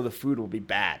 also the food will be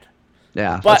bad.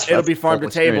 Yeah, But that's it'll be the farm whole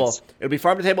to table. experience. It'll be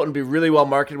farm to table and be really well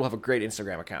marketed. We'll have a great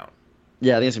Instagram account.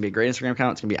 Yeah, I think it's gonna be a great Instagram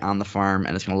account. It's gonna be on the farm,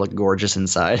 and it's gonna look gorgeous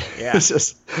inside. Yeah. It's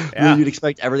just Yeah. you'd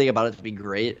expect everything about it to be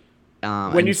great. When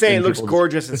And- you say it and looks people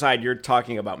gorgeous inside, you're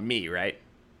talking about me, right?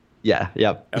 yeah,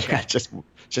 yep. Okay. Yeah,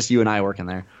 just you and I working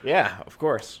there. Yeah, of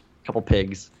course. Couple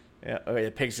pigs. Yeah. Oh, yeah,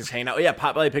 the pigs just hanging out. Oh, yeah,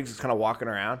 Potbelly Pigs is kind of walking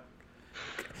around.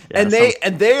 Yeah, And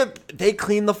that they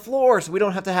clean the floor, so we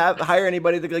don't have to hire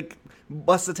anybody to like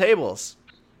bust the tables.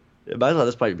 might as well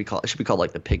this might be called. It should be called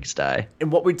like the pigsty.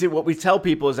 And what we tell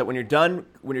people is that when you're done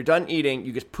eating,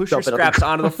 you just push Dump your it on the scraps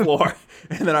onto the floor,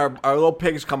 and then our little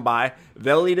pigs come by,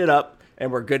 they'll eat it up,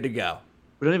 and we're good to go.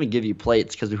 We don't even give you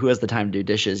plates because who has the time to do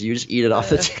dishes? You just eat it off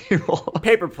the table.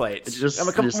 Paper plates. Just-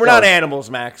 just we're not go.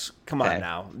 animals, Max. Come on Okay.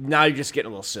 now. Now you're just getting a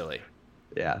little silly.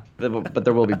 Yeah, but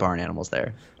there will be barn animals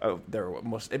there. Oh,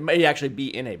 it may actually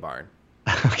be in a barn.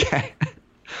 Okay.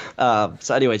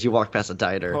 So, anyways, you walk past a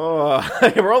diner. Oh,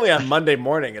 we're only on Monday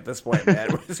morning at this point,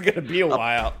 man. It's gonna be a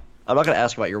while. I'm not gonna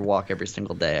ask about your walk every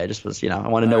single day. I just was, I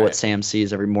want to know All what right. Sam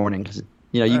sees every morning because,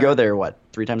 you go there what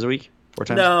 3 times a week, 4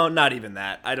 times? No, not even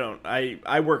that. I don't.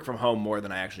 I work from home more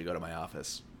than I actually go to my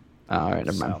office. Oh, all right,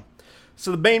 never mind. So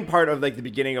the main part of like the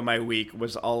beginning of my week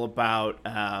was all about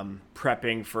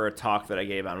prepping for a talk that I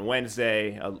gave on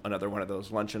Wednesday, another one of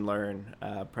those lunch and learn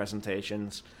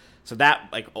presentations. So that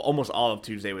like almost all of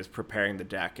Tuesday was preparing the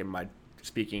deck and my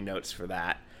speaking notes for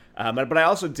that. But I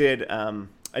also did.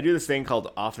 I do this thing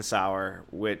called Office Hour,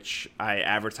 which I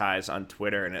advertise on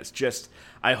Twitter, and it's just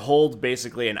I hold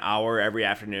basically an hour every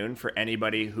afternoon for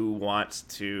anybody who wants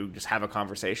to just have a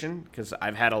conversation, because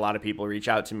I've had a lot of people reach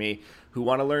out to me who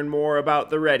want to learn more about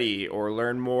the Ready or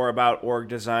learn more about org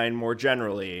design more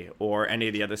generally or any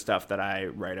of the other stuff that I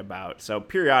write about. So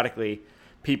periodically,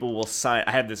 people will sign.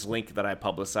 I have this link that I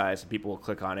publicize, and people will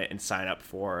click on it and sign up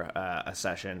for a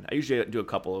session. I usually do a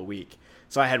couple a week.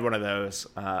 So I had one of those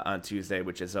on Tuesday,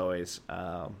 which is always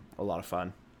a lot of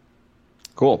fun.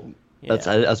 Cool. Yeah.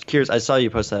 I was curious. I saw you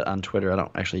post that on Twitter. I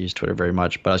don't actually use Twitter very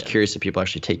much, but I was curious if people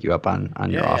actually take you up on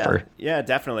your offer. Yeah,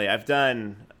 definitely.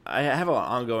 I have an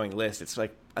ongoing list. It's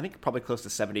like, I think probably close to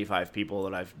 75 people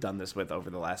that I've done this with over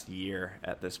the last year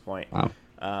at this point.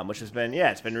 Wow. Which has been,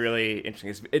 it's been really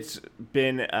interesting. It's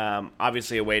been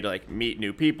obviously a way to like meet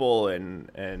new people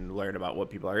and learn about what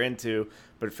people are into,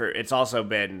 but it's also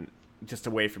been just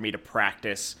a way for me to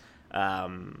practice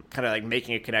kind of like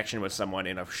making a connection with someone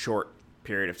in a short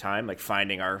period of time, like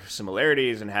finding our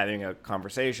similarities and having a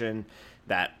conversation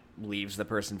that leaves the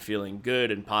person feeling good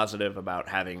and positive about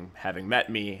having met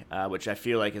me, which I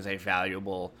feel like is a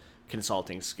valuable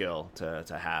consulting skill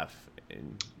to have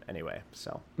in any way.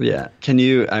 So Yeah. Can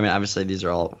you? I mean, obviously these are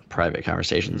all private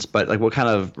conversations, but like, what kind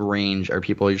of range are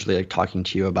people usually like talking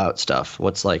to you about stuff?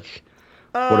 What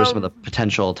are some of the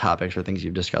potential topics or things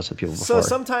you've discussed with people before? So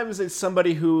sometimes it's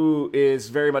somebody who is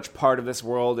very much part of this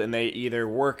world, and they either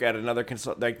work at another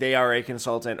like they are a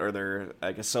consultant, or they're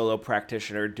like a solo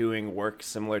practitioner doing work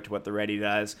similar to what the Ready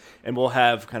does, and we'll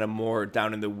have kind of more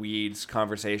down in the weeds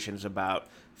conversations about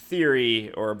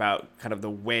theory or about kind of the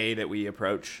way that we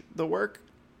approach the work.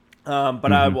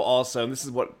 But I will also, and this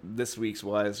is what this week's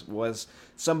was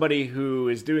somebody who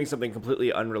is doing something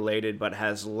completely unrelated, but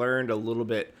has learned a little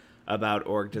bit about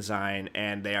org design,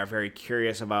 and they are very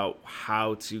curious about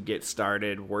how to get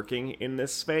started working in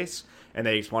this space, and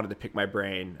they just wanted to pick my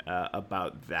brain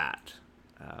about that.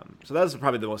 So those are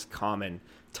probably the most common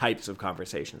types of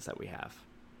conversations that we have.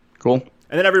 Cool.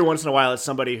 And then every once in a while, it's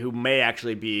somebody who may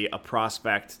actually be a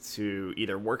prospect to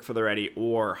either work for the Ready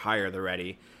or hire the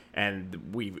Ready,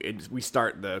 and we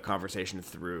start the conversation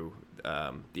through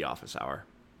the office hour.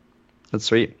 That's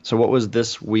sweet. So what was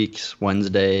this week's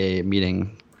Wednesday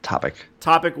meeting topic?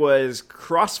 Topic was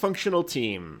cross-functional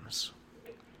teams.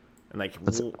 And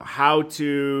how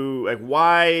to,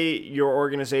 why your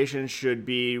organization should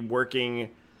be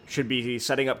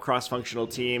setting up cross-functional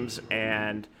teams,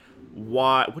 and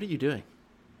why. What are you doing?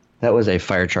 That was a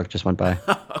fire truck just went by.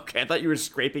 Okay, I thought you were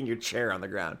scraping your chair on the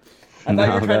ground. I thought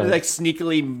you were trying to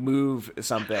sneakily move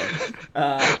something.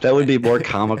 That would be more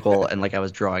comical, and I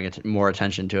was drawing more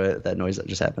attention to it. That noise that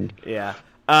just happened. Yeah.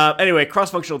 Anyway,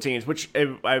 cross-functional teams, which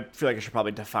I feel like I should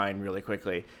probably define really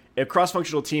quickly. A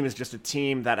cross-functional team is just a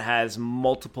team that has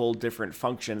multiple different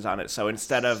functions on it. So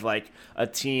instead of a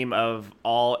team of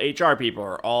all HR people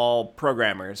or all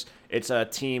programmers, it's a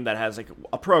team that has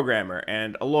a programmer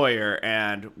and a lawyer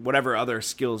and whatever other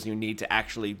skills you need to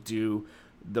actually do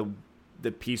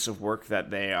the piece of work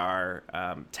that they are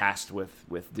tasked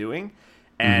with doing.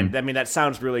 And I mean, that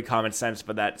sounds really common sense,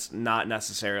 but that's not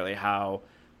necessarily how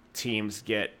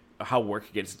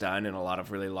work gets done in a lot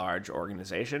of really large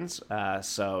organizations.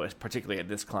 So particularly at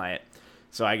this client.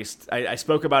 So I guess I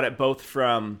spoke about it both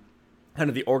from kind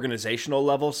of the organizational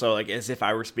level. So as if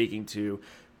I were speaking to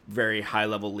very high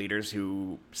level leaders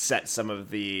who set some of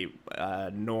the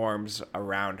norms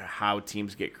around how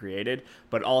teams get created,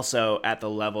 but also at the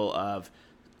level of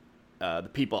the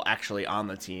people actually on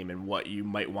the team and what you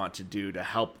might want to do to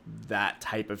help that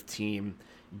type of team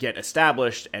get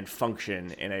established and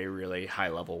function in a really high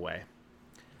level way.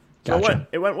 Gotcha. So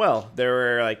it went well. There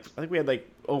were I think we had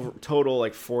over total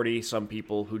 40 some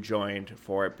people who joined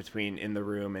for it between in the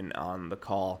room and on the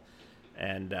call.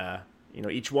 And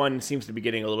each one seems to be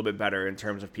getting a little bit better in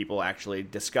terms of people actually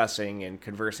discussing and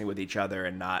conversing with each other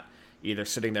and not either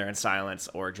sitting there in silence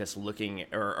or just looking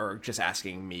or just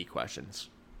asking me questions.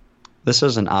 This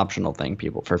is an optional thing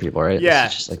for people, right? Yeah,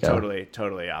 this is just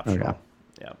totally optional. Okay.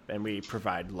 Yeah, and we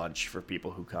provide lunch for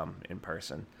people who come in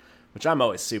person, which I'm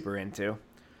always super into.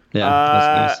 Yeah,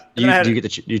 that's nice. Do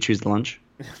you choose the lunch?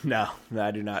 No, I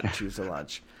do not choose the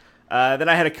lunch. Then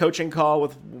I had a coaching call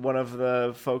with one of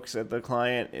the folks at the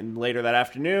client later that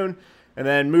afternoon. And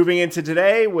then moving into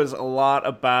today was a lot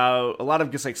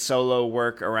of just solo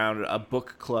work around a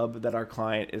book club that our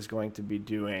client is going to be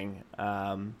doing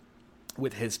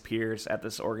with his peers at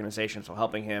this organization. So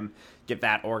helping him get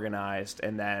that organized.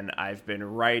 And then I've been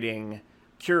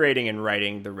curating and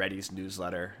writing the Ready's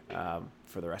newsletter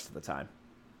for the rest of the time.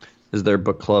 Is their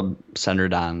book club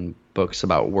centered on books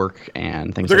about work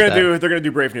and things They're like gonna that? They're gonna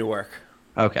do Brave New Work.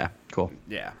 Okay, cool.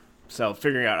 Yeah. So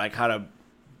figuring out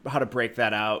how to break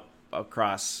that out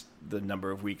across the number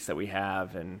of weeks that we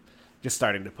have, and just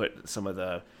starting to put some of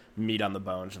the meat on the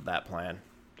bones of that plan.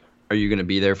 Are you going to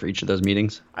be there for each of those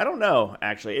meetings? I don't know,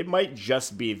 actually. It might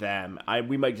just be them.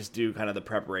 We might just do kind of the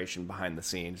preparation behind the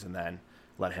scenes and then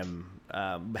let him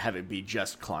have it be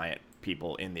just client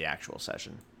people in the actual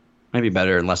session. Might be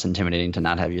better and less intimidating to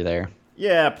not have you there.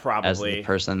 Yeah, probably. As the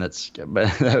person that's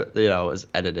was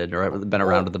edited or been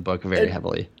around with the book very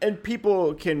heavily. And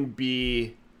people can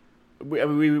be...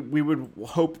 We would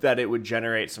hope that it would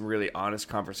generate some really honest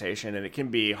conversation, and it can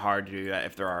be hard to do that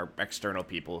if there are external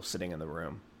people sitting in the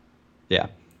room. Yeah,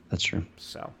 that's true.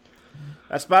 So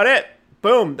that's about it.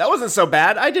 Boom. That wasn't so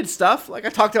bad. I did stuff. I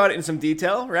talked about it in some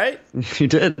detail, right? You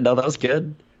did. No, that was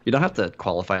good. You don't have to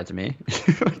qualify it to me.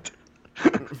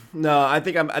 No, I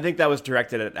think that was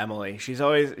directed at Emily. She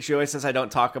always says I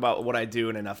don't talk about what I do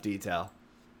in enough detail.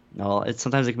 No,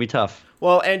 sometimes it can be tough.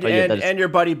 Well, and your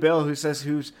buddy Bill,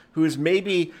 who's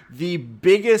maybe the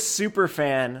biggest super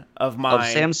fan of mine. Of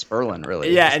Sam Sperlin,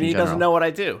 really. Yeah, and he doesn't know what I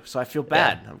do, so I feel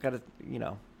bad. Yeah. I've got to,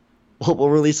 We'll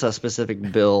release a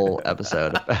specific Bill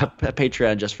episode, a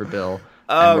Patreon just for Bill.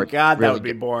 Oh God, that would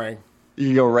be boring.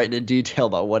 You go right into detail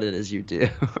about what it is you do.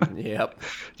 Yep.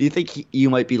 Do you think you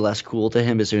might be less cool to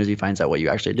him as soon as he finds out what you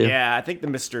actually do? Yeah, I think the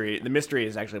mystery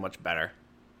is actually much better.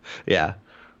 Yeah.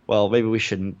 Well, maybe we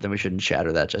shouldn't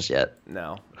shatter that just yet.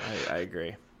 No, I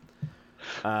agree.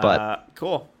 But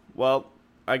cool. Well,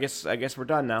 I guess we're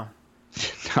done now.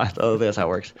 I don't think that's how it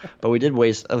works. But we did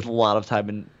waste a lot of time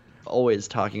in always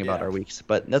talking about our weeks.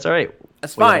 But that's all right.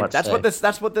 That's fine. That's what this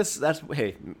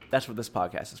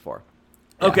podcast is for.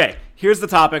 Yeah. Okay, here's the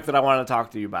topic that I want to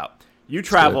talk to you about. You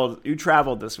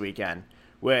traveled this weekend,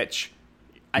 which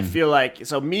I feel like,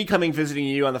 so me visiting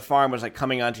you on the farm was like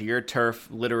coming onto your turf,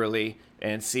 literally,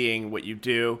 and seeing what you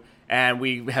do. And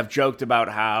we have joked about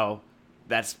how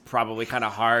that's probably kind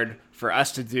of hard for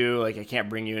us to do. Like, I can't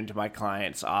bring you into my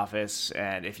client's office,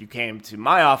 and if you came to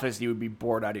my office, you would be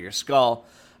bored out of your skull.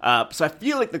 So I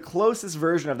feel like the closest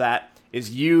version of that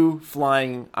is you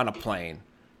flying on a plane,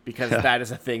 because that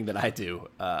is a thing that I do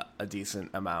a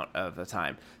decent amount of the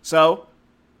time. So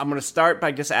I'm going to start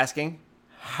by just asking,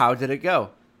 how did it go?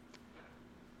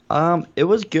 It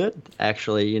was good,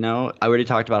 actually. You know, I already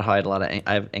talked about how I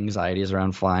have anxieties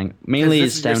around flying. Mainly it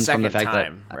stems from the fact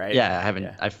that, right? Yeah, I haven't.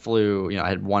 Yeah. I flew. You know, I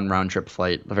had one round trip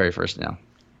flight the very first,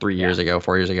 4 years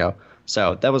ago.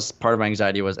 So that was part of my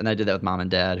anxiety and I did that with mom and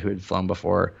dad who had flown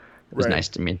before. It was nice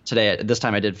to me. Today, this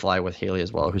time I did fly with Haley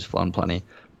as well, who's flown plenty,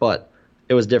 but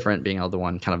it was different being the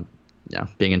one kind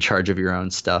of, being in charge of your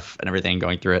own stuff and everything,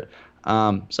 going through it.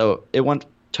 So it went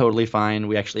totally fine.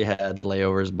 We actually had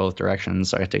layovers both directions,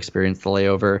 so I got to experience the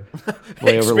layover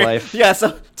life. Yeah,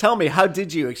 so tell me, how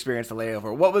did you experience the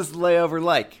layover? What was the layover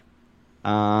like? It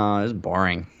was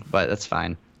boring, but that's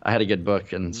fine. I had a good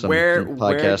book and some podcasts.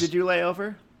 Where did you lay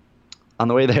over? On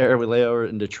the way there, we lay over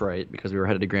in Detroit because we were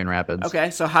headed to Grand Rapids.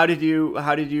 Okay, so how did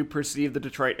you perceive the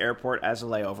Detroit airport as a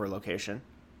layover location?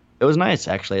 It was nice,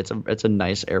 actually. It's a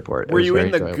nice airport. Were you in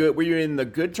the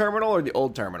good terminal or the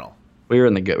old terminal? We were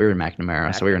in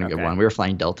McNamara, so we were in a good one. We were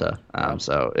flying Delta,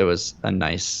 so it was a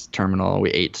nice terminal.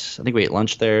 I think we ate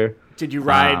lunch there. Did you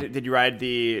ride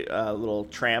the little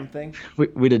tram thing?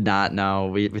 We did not. No,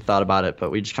 we thought about it,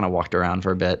 but we just kind of walked around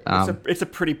for a bit. It's a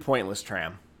pretty pointless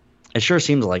tram. It sure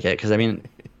seems like it, because I mean,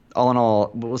 all in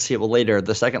all, we'll see it later.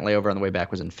 The second layover on the way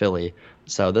back was in Philly,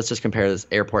 so let's just compare this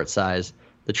airport size.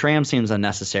 The tram seems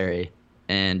unnecessary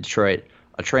in Detroit.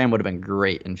 A tram would have been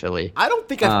great in Philly. I don't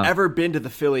think I've ever been to the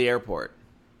Philly airport.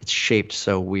 It's shaped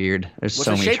so weird. There's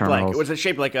so many terminals. Was it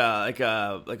shaped like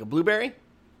a blueberry?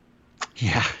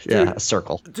 Yeah, dude, a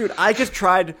circle. Dude, I just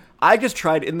tried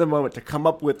in the moment to come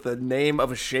up with the name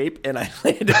of a shape, and I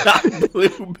landed on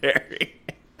blueberry.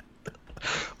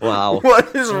 Wow.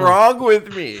 What is wrong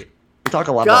with me? We talk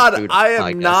a lot about food. I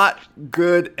am not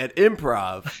good at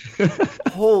improv.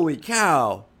 Holy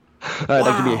cow. That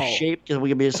could be a shape.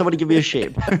 Somebody give me a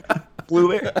shape.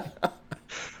 Blueberry.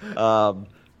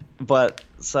 But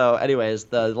so anyways,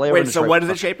 the layover. Wait, so what is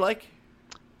it shaped like?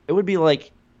 It would be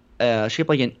like shaped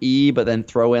like an E, but then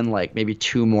throw in like maybe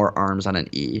two more arms on an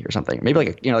E or something. Maybe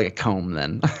like like a comb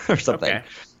then or something.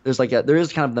 Okay. There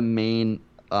is kind of the main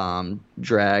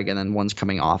drag, and then one's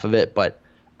coming off of it, but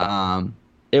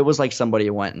it was like somebody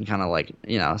went and kind of like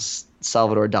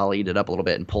Salvador Dali'd it up a little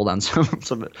bit and pulled on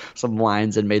some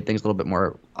lines and made things a little bit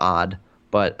more odd.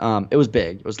 But it was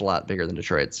big. It was a lot bigger than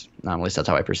Detroit's. At least that's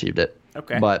how I perceived it.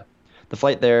 Okay. But the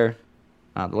flight there,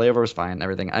 the layover was fine,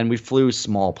 everything, and we flew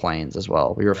small planes as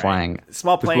well. We were flying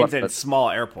small planes in small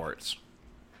airports.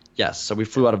 Yes, so we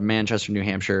flew out of Manchester, New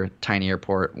Hampshire, tiny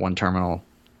airport, one terminal,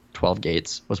 12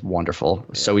 gates. It was wonderful. It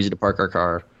was so easy to park our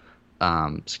car.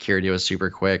 Security was super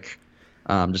quick.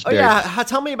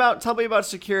 Tell me about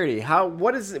security.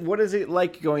 What is it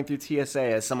like going through TSA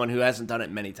as someone who hasn't done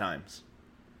it many times?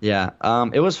 Yeah,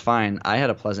 it was fine. I had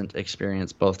a pleasant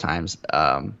experience both times.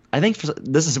 I think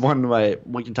this is one of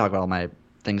we can talk about all my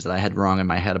things that I had wrong in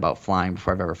my head about flying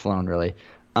before I've ever flown, really.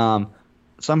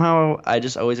 Somehow I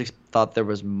just always thought there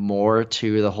was more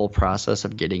to the whole process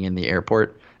of getting in the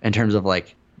airport in terms of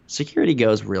like security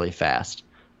goes really fast.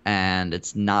 And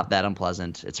it's not that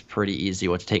unpleasant. It's pretty easy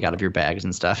what to take out of your bags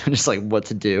and stuff, and just like what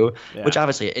to do, which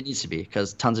obviously it needs to be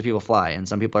because tons of people fly, and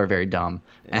some people are very dumb.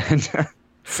 Yeah. And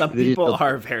some people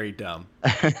are very dumb.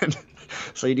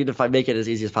 So you need to make it as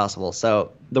easy as possible.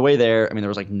 So the way there, I mean, there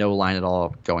was like no line at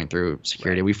all going through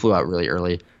security. Right. We flew out really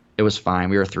early. It was fine.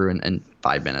 We were through in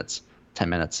 5 minutes, 10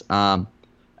 minutes. And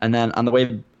then on the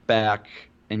way back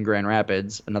in Grand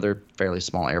Rapids, another fairly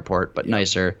small airport, but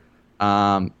nicer,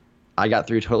 I got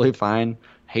through totally fine.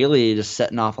 Haley just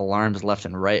setting off alarms left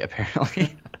and right,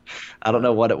 apparently. I don't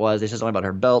know what it was. They said something about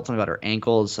her belt, something about her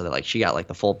ankles, so that like she got like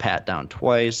the full pat down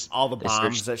twice. All the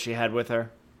bombs that she had with her.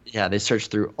 Yeah, they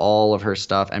searched through all of her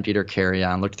stuff, emptied her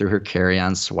carry-on, looked through her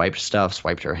carry-on, swiped stuff,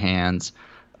 swiped her hands.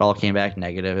 It all came back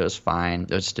negative. It was fine.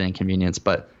 It was just an inconvenience.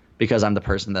 But because I'm the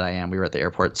person that I am, we were at the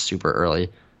airport super early,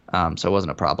 so it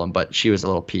wasn't a problem. But she was a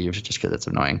little peeved just because it's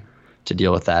annoying to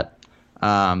deal with that.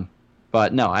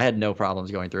 But no, I had no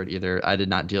problems going through it either. I did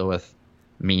not deal with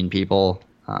mean people.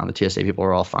 The TSA people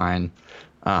were all fine.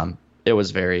 It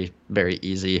was very, very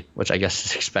easy, which I guess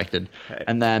is expected. Okay.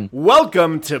 And then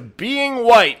welcome to being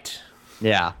white.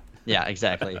 Yeah,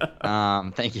 exactly.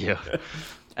 Thank you.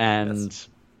 And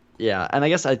and I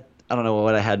guess I don't know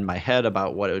what I had in my head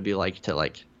about what it would be like to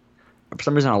like for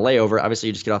some reason on a layover. Obviously,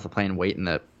 you just get off the plane, wait in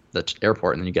the the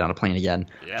airport and then you get on a plane again.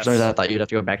 Yes. For some reason, I thought you'd have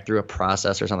to go back through a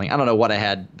process or something. I don't know what I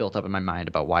had built up in my mind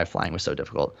about why flying was so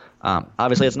difficult.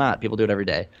 Obviously, it's not. People do it every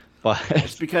day. But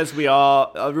It's because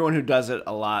everyone who does it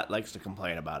a lot likes to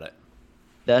complain about it.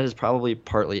 that is probably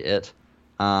partly it.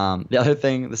 The other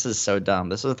thing, this is so dumb.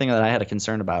 This is the thing that I had a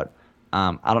concern about.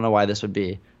 I don't know why this would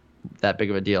be that big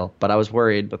of a deal, but I was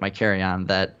worried with my carry-on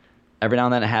that every now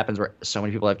and then it happens where so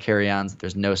many people have carry-ons that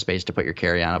there's no space to put your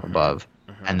carry-on up above,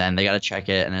 and then they got to check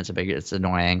it, and it's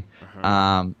annoying.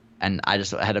 And I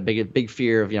just had a big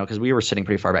fear of, because we were sitting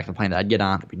pretty far back in the plane, that I'd get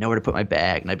on, there'd be nowhere to put my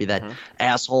bag, and I'd be that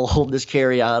asshole holding this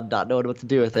carry-on, not knowing what to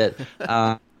do with it.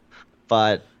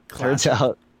 But turns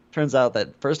out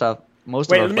that first off,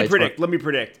 most of our flights Let me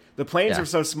predict. The planes Yeah. are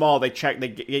so small they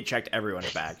checked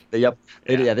everyone's bag. Yep.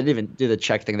 They Yeah. didn't even do the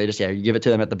check thing. They just you give it to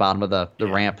them at the bottom of the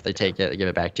ramp. They take it, they give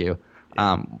it back to you.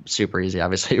 Super easy,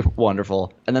 obviously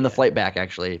wonderful. And then the flight back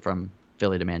actually from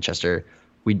Philly to Manchester,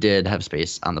 we did have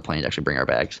space on the plane to actually bring our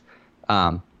bags.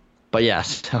 But yeah,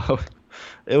 so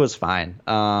it was fine.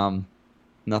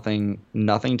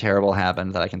 Nothing terrible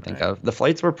happened that I can think of. The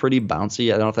flights were pretty bouncy.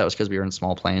 I don't know if that was because we were in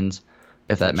small planes,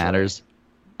 if that matters.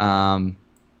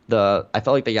 I felt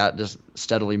like they got just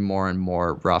steadily more and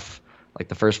more rough. Like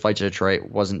the first flight to Detroit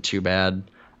wasn't too bad,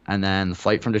 and then the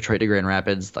flight from Detroit to Grand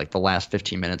Rapids, like the last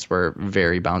 15 minutes were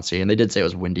very bouncy. And they did say it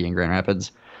was windy in Grand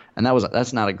Rapids, and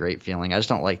that's not a great feeling. I just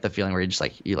don't like the feeling where you just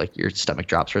your stomach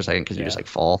drops for a second because you just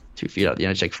fall 2 feet up,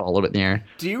 just fall a little bit in the air.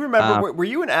 Do you remember? Were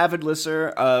you an avid listener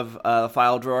of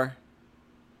File Drawer?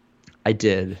 I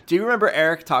did. Do you remember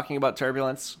Eric talking about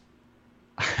turbulence?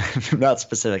 Not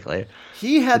specifically.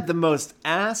 He had the most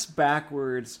ass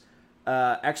backwards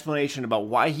explanation about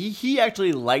why he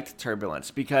actually liked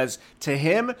turbulence, because to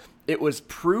him it was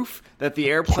proof that the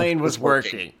airplane was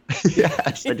working.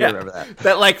 Yes, I do remember that.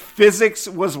 That physics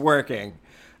was working.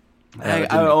 Yeah,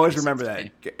 I always remember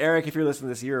that. Eric, if you're listening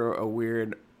to this, you're a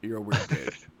weird dude.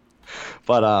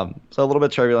 But so a little bit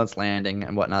of turbulence landing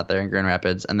and whatnot there in Grand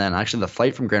Rapids, and then actually the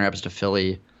flight from Grand Rapids to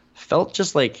Philly felt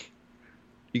just like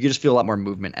you could just feel a lot more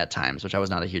movement at times, which I was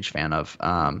not a huge fan of.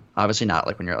 Obviously not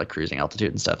like when you're at cruising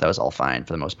altitude and stuff. That was all fine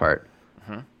for the most part.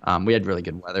 We had really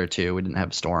good weather too. We didn't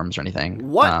have storms or anything.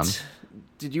 What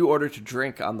did you order to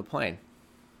drink on the plane?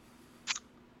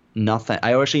 Nothing.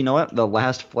 I actually, you know what? The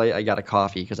last flight I got a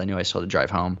coffee because I knew I still had to drive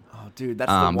home. Oh, dude,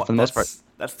 that's for the most part.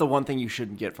 That's the one thing you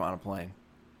shouldn't get on a plane.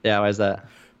 Yeah, why is that?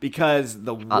 Because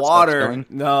the Hot water. stuff's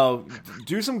No,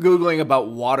 do some Googling about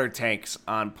water tanks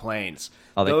on planes.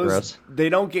 Oh, they're gross. They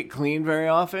don't get cleaned very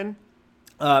often,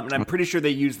 and I'm pretty sure they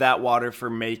use that water for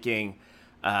making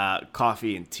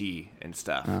coffee and tea and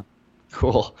stuff.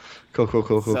 Cool.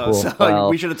 So Well,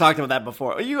 we should have talked about that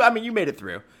before. You made it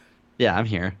through. yeah, I'm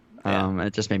here. Yeah.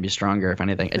 It just made me stronger, if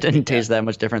anything. It didn't taste that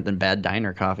much different than bad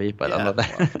diner coffee, but I love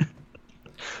that.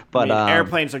 But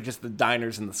airplanes are just the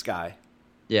diners in the sky.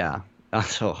 yeah.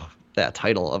 So that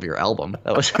title of your album,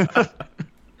 that was,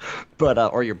 but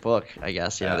or your book, I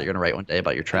guess. That you're gonna write one day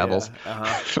about your travels.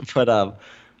 Yeah, But other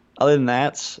than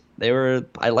that,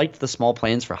 I liked the small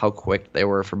planes for how quick they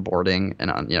were for boarding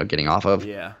and getting off of.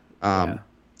 Yeah. And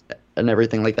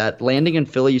everything like that. Landing in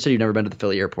Philly, you said you've never been to the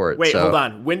Philly airport. Wait, so, hold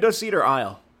on. Window seat or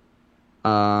aisle?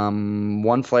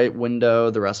 One flight window,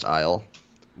 the rest aisle.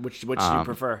 Which do you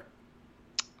prefer?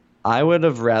 I would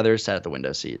have rather sat at the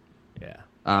window seat. Yeah.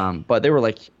 But they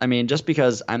were just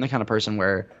because I'm the kind of person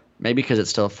where maybe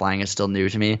because flying is still new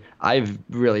to me, I've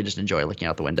really just enjoyed looking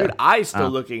out the window. Dude, I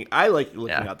like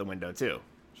looking out the window too.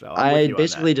 So I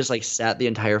basically just sat the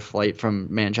entire flight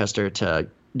from Manchester to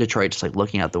Detroit, just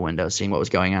looking out the window, seeing what was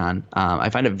going on. I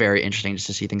find it very interesting just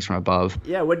to see things from above.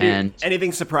 Yeah.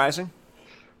 Anything surprising?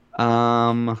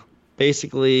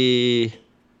 Basically,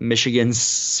 Michigan's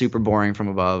super boring from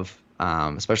above.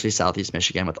 Especially Southeast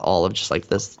Michigan with all of just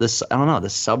this I don't know, the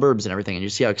suburbs and everything, and you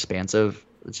see how expansive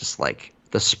it's just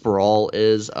the sprawl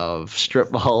is of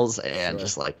strip malls and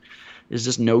just there's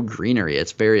just no greenery.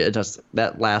 It just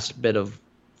that last bit of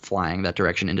flying that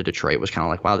direction into Detroit was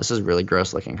kind of wow, this is really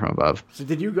gross looking from above. So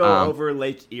did you go over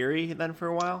Lake Erie then for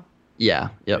a while? Yeah,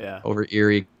 yep. Yeah. Over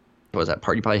Erie. What was that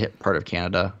part? You probably hit part of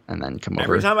Canada and then come over.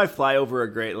 Every time I fly over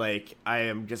a Great Lake, I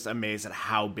am just amazed at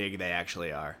how big they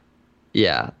actually are.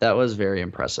 Yeah, that was very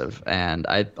impressive. And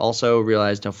I also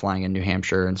realized, flying in New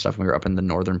Hampshire and stuff when we were up in the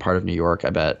northern part of New York,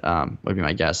 I bet would be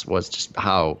my guess, was just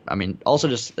how, also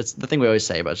just, it's the thing we always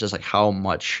say, but it's just how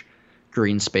much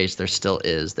green space there still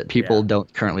is that people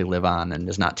don't currently live on and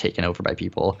is not taken over by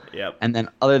people. Yep. And then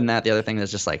other than that, the other thing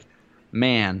is just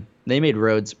man, they made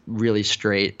roads really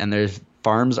straight and there's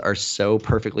farms are so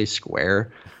perfectly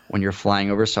square when you're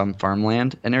flying over some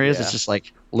farmland in areas. Yeah. It's just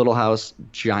like little house,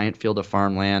 giant field of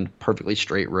farmland, perfectly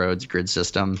straight roads, grid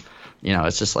system.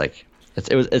 It's just like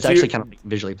it's actually kind of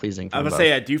visually pleasing. I would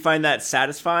say, do you find that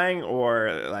satisfying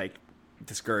or like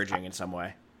discouraging in some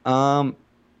way?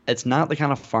 It's not the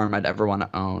kind of farm I'd ever want to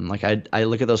own. Like I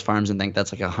look at those farms and think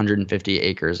that's like 150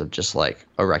 acres of just like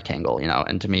a rectangle,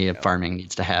 And to me, farming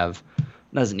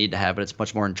doesn't need to have, but it's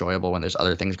much more enjoyable when there's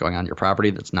other things going on your property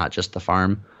that's not just the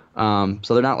farm.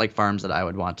 So they're not like farms that I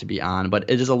would want to be on, but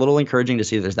it is a little encouraging to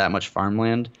see there's that much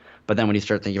farmland. But then when you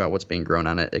start thinking about what's being grown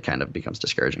on it, it kind of becomes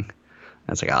discouraging. And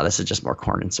it's like, oh, this is just more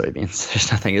corn and soybeans.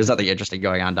 There's nothing interesting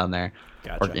going on down there,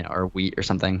 Gotcha. or wheat or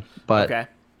something. But okay.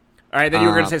 All right, then you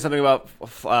were going to say something about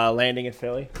landing in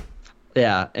Philly?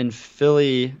 Yeah, in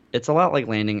Philly, it's a lot like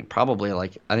landing, probably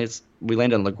like, I think we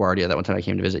landed in LaGuardia that one time I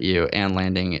came to visit you, and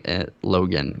landing at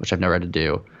Logan, which I've never had to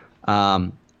do,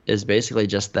 is basically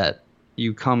just that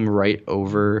you come right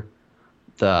over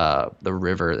the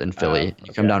river in Philly.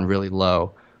 You come down really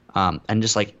low, and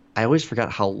just like, I always forgot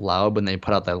how loud when they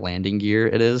put out that landing gear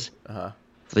it is. So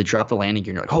they drop the landing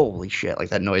gear and you're like, holy shit, like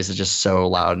that noise is just so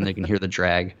loud, and you can hear the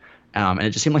drag. And it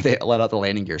just seemed like they let out the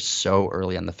landing gear so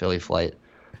early on the Philly flight.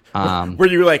 Were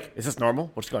you like, is this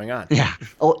normal? What's going on? Yeah.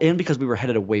 Oh, and because we were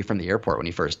headed away from the airport when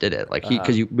he first did it. Like,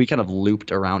 we kind of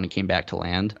looped around and came back to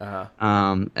land.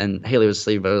 And Haley was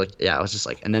asleep, but I was like, yeah, I was just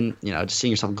like, and then, just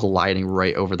seeing yourself gliding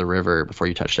right over the river before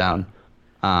you touch down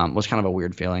was kind of a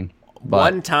weird feeling.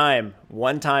 But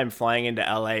One time flying into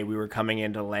LA, we were coming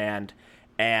into land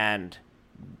and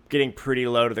getting pretty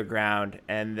low to the ground,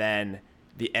 and then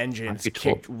the engines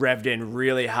revved in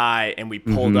really high, and we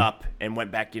pulled up and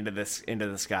went back into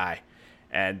the sky,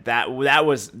 and that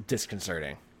was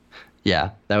disconcerting.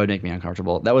 Yeah, that would make me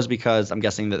uncomfortable. That was because I'm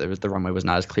guessing that the runway was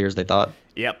not as clear as they thought.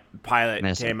 Yep,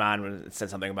 pilot came on and said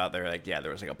something about there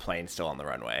was like a plane still on the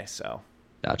runway, so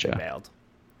gotcha. Bailed.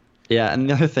 Yeah, and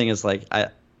the other thing is like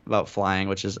about flying,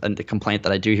 which is a complaint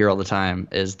that I do hear all the time,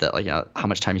 is that like how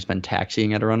much time you spend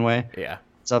taxiing at a runway. Yeah,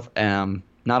 stuff.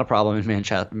 Not a problem in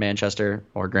Manchester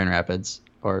or Grand Rapids,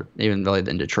 or even really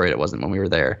in Detroit. It wasn't when we were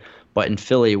there. But in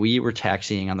Philly, we were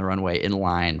taxiing on the runway in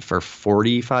line for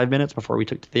 45 minutes before we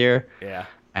took to the air. Yeah.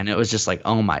 And it was just like,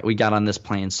 oh my, we got on this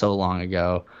plane so long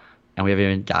ago, and we haven't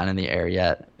even gotten in the air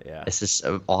yet. Yeah. It's just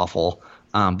awful.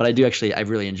 But I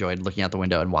really enjoyed looking out the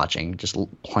window and watching just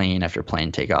plane after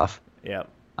plane take off. Yep.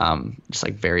 Just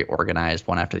like very organized,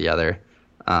 one after the other.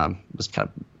 It was kind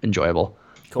of enjoyable.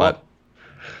 Cool. But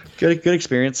good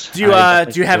experience. Do you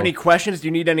have any questions? Do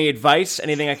you need any advice?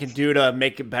 Anything I can do to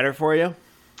make it better for you?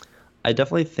 I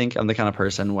definitely think I'm the kind of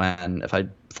person if I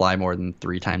fly more than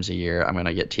 3 times a year, I'm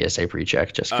gonna get TSA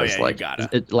pre-check just because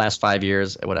it lasts 5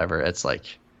 years, whatever. It's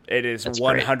like it is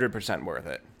 100% worth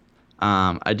it.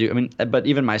 I do. I mean, but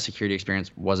even my security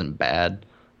experience wasn't bad.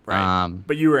 Right.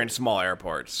 But you were in small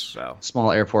airports, so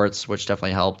small airports, which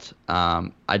definitely helped.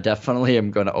 I definitely am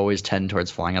going to always tend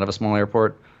towards flying out of a small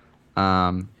airport.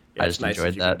 I just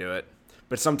enjoyed that. Can do it.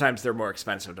 But sometimes they're more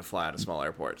expensive to fly out of small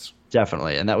airports.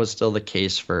 Definitely, and that was still the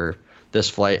case for this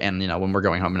flight. And when we're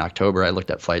going home in October, I looked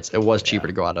at flights. It was cheaper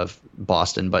to go out of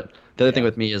Boston, but the other thing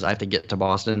with me is I have to get to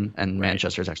Boston, and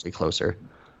Manchester is actually closer.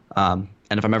 And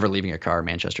if I'm ever leaving a car,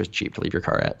 Manchester is cheap to leave your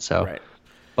car at. So. Right.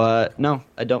 But no,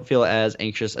 I don't feel as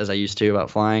anxious as I used to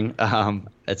about flying.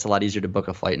 It's a lot easier to book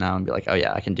a flight now and be like, oh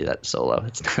yeah, I can do that solo.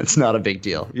 It's not a big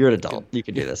deal. You're an adult. You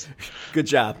can do this. Good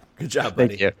job,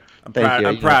 buddy. Thank you.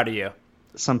 I'm proud of you.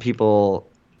 Some people,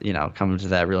 come to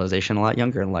that realization a lot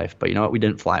younger in life. But you know what? We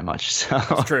didn't fly much. So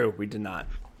it's true. We did not.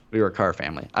 We were a car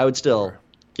family. I would still,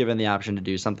 given the option to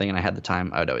do something and I had the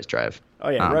time, I would always drive. Oh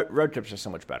yeah, road trips are so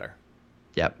much better.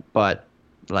 Yeah, but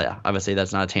yeah, obviously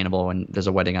that's not attainable when there's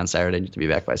a wedding on Saturday. You need to be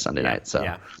back by Sunday night. So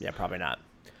yeah, probably not.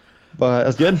 But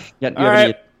that's good. Yeah, you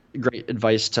have any great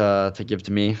advice to give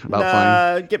to me about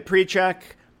flying? Get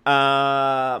pre-check.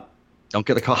 Don't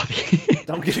get the coffee.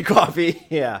 Don't get a coffee.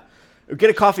 Yeah, get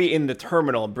a coffee in the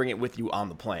terminal and bring it with you on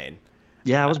the plane.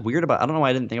 Yeah, I was weird about. I don't know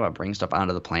why I didn't think about bringing stuff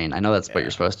onto the plane. I know that's what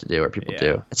you're supposed to do, or people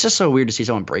do. It's just so weird to see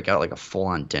someone break out like a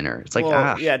full-on dinner. It's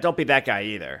like, yeah, don't be that guy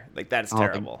either. Like that's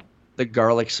terrible. The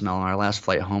garlic smell on our last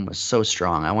flight home was so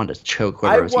strong. I wanted to choke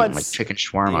whoever was eating like chicken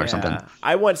shawarma or something.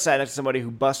 I once sat next to somebody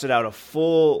who busted out a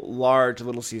full, large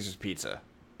Little Caesars pizza.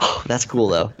 Oh, that's cool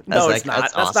though. No, it's not.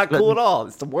 That's awesome. Not cool at all.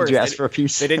 It's the worst. Did you ask for a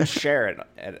piece? They didn't share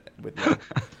it with me.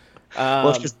 Well,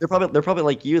 it's because they're probably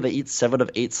like you. They eat 7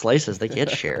 of 8 slices. They can't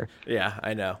share. Yeah,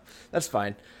 I know. That's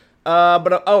fine.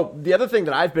 But the other thing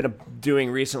that I've been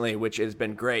doing recently, which has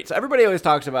been great. So everybody always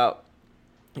talks about,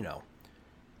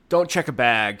 don't check a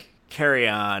bag. Carry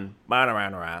on,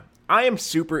 rah. I am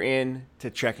super into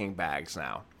checking bags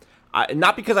now.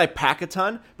 Not because I pack a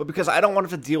ton, but because I don't want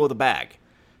to have to deal with a bag.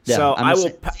 Yeah, so I'm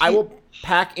I will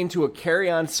pack into a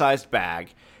carry-on sized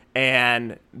bag,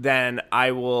 and then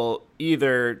I will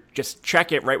either just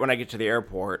check it right when I get to the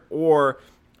airport, or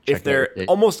if they're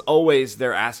almost always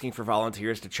they're asking for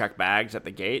volunteers to check bags at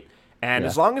the gate. And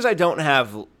as long as I don't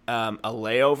have a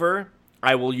layover,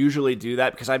 I will usually do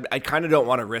that because I kind of don't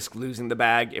want to risk losing the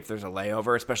bag if there's a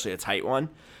layover, especially a tight one.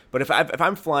 But if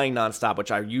I'm flying nonstop,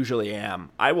 which I usually am,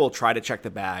 I will try to check the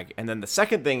bag. And then the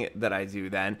second thing that I do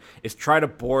then is try to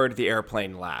board the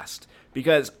airplane last,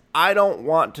 because I don't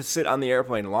want to sit on the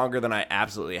airplane longer than I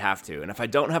absolutely have to. And if I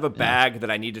don't have a bag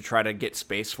that I need to try to get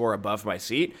space for above my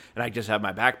seat, and I just have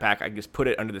my backpack, I can just put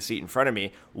it under the seat in front of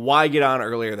me. Why get on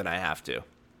earlier than I have to?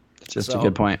 It's just a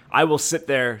good point. I will sit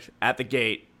there at the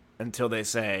gate until they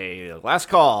say, last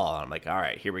call. I'm like, all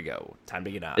right, here we go. Time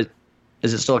to get on.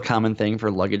 Is it still a common thing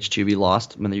for luggage to be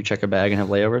lost when you check a bag and have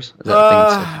layovers? Is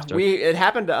that a thing it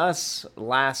happened to us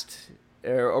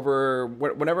whenever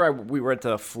we went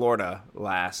to Florida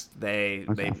last. They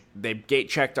gate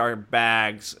checked our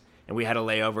bags, and we had a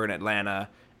layover in Atlanta,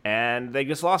 and they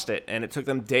just lost it, and it took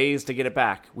them days to get it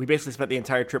back. We basically spent the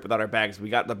entire trip without our bags. We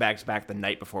got the bags back the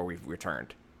night before we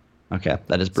returned. Okay,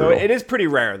 that is brutal. So it is pretty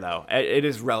rare, though. It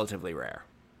is relatively rare.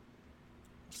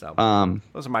 So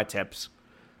those are my tips.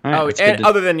 Right, and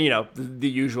other than,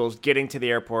 the usuals, getting to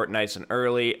the airport nice and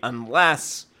early,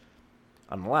 unless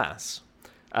you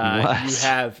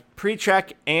have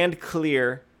pre-check and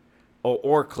clear,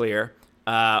 or clear,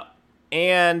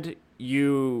 and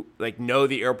you know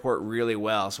the airport really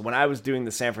well. So when I was doing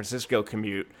the San Francisco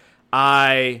commute,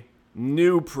 I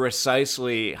knew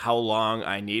precisely how long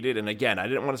I needed, and again, I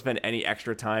didn't want to spend any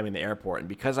extra time in the airport. And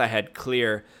because I had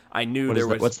clear, I knew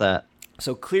what's that?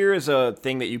 So clear is a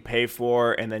thing that you pay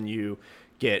for, and then you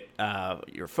get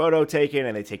your photo taken,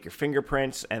 and they take your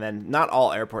fingerprints. And then not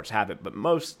all airports have it, but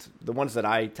the ones that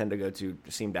I tend to go to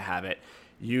seem to have it.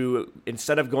 You,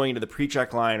 instead of going to the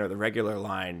pre-check line or the regular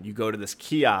line, you go to this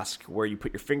kiosk where you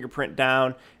put your fingerprint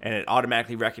down, and it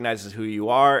automatically recognizes who you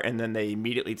are, and then they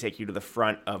immediately take you to the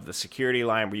front of the security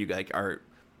line where you are,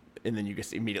 and then you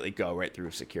just immediately go right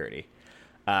through security.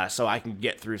 So I can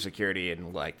get through security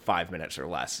in 5 minutes or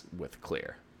less with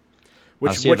clear,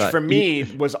 which for me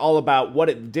was all about, what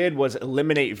it did was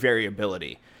eliminate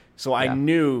variability. So I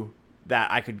knew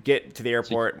that I could get to the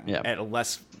airport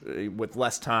with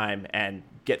less time and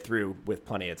get through with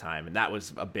plenty of time. And that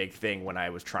was a big thing when I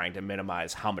was trying to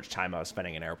minimize how much time I was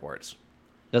spending in airports.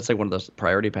 That's like one of those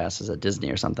priority passes at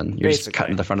Disney or something. You're just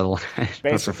cutting the front of the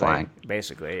line for flying.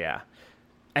 Basically, yeah.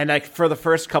 And for the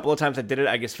first couple of times I did it,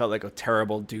 I just felt like a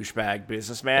terrible douchebag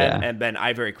businessman. Yeah. And then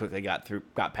I very quickly got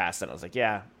past it. I was like,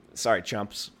 yeah, sorry,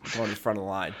 chumps. I'm going to the front of the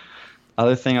line.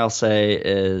 Other thing I'll say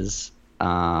is,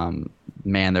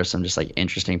 man, there's some just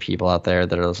interesting people out there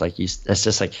that are just it's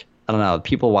just I don't know,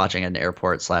 people watching at an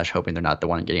airport / hoping they're not the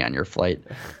one getting on your flight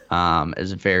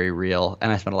is very real. And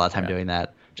I spent a lot of time doing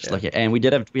that. And we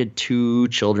had 2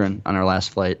 children on our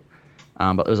last flight.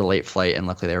 But it was a late flight, and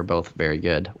luckily they were both very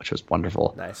good, which was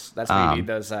wonderful. Nice. That's why you need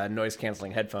those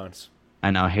noise-canceling headphones. I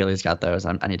know. Haley's got those.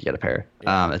 I need to get a pair.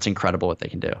 Yeah. It's incredible what they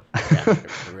can do. Yeah,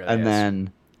 it really and is.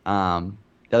 Then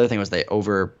the other thing was they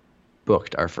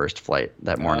overbooked our first flight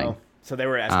that morning. So they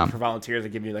were asking for volunteers to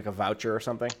give you a voucher or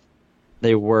something?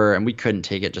 They were, and we couldn't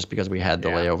take it just because we had the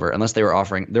layover. Unless they were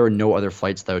offering, there were no other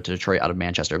flights, though, to Detroit out of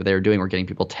Manchester. What they were getting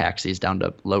people taxis down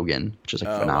to Logan, which is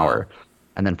an hour,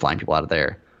 and then flying people out of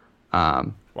there.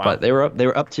 Wow. But they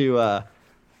were up to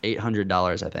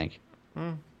 $800, I think,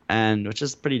 and which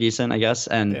is pretty decent, I guess.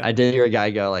 And I did hear a guy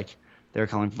go they were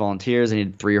calling for volunteers. They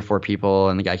needed 3 or 4 people,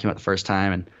 and the guy came out the first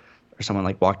time, or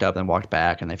someone walked up and walked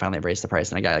back, and they finally raised the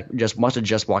price. And a guy must have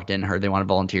just walked in, heard they wanted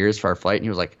volunteers for our flight, and he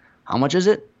was like, "How much is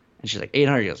it?" And she's like,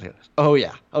 $800. He was like, "Oh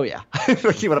yeah."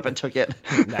 He went up and took it.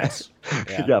 Nice.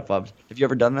 Good job, Bubs. Have you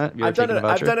ever done that? I've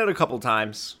done it a couple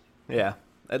times. Yeah,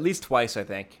 at least twice, I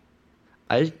think.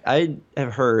 I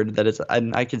have heard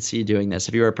that I could see doing this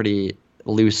if you were a pretty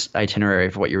loose itinerary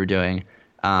for what you were doing.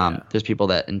 There's people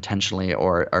that intentionally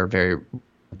or are very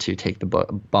to take the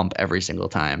bump every single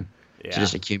time to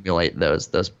just accumulate those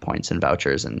points and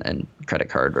vouchers and credit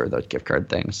card or those gift card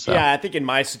things. So. Yeah, I think in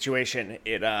my situation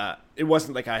it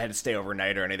wasn't like I had to stay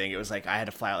overnight or anything. It was I had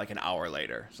to fly out an hour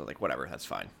later. So whatever, that's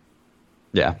fine.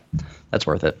 Yeah, that's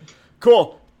worth it.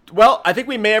 Cool. Well, I think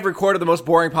we may have recorded the most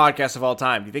boring podcast of all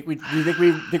time. Do you think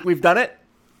we've done it?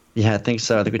 Yeah, I think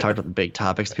so. I think we talked about the big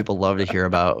topics people love to hear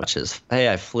about, which is,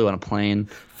 hey, I flew on a plane.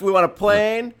 Flew on a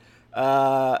plane?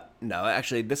 No,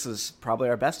 actually, this is probably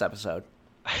our best episode.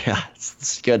 Yeah,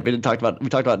 it's good. We talked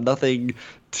about nothing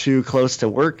too close to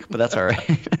work, but that's all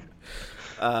right.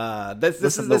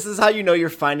 This is how you know you're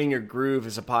finding your groove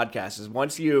as a podcast. Is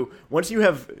once you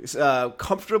have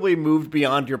comfortably moved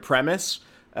beyond your premise,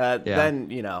 then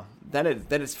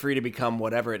it's free to become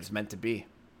whatever it's meant to be.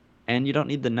 And you don't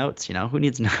need the notes. Who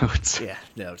needs notes? Yeah,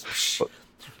 notes.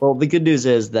 Well, the good news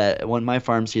is that when my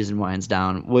farm season winds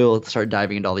down, we'll start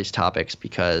diving into all these topics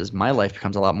because my life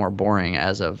becomes a lot more boring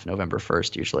as of November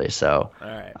 1st usually. So, all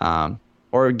right.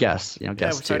 Or guests,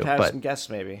 guests we start too. To have some guests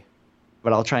maybe.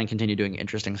 But I'll try and continue doing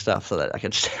interesting stuff so that I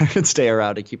can stay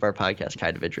around and keep our podcast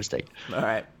kind of interesting. All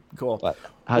right, cool. But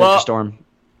how's your storm?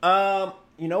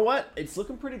 You know what? It's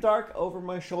looking pretty dark over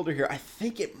my shoulder here. I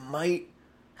think it might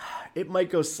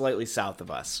go slightly south of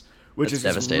us, which is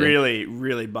just really,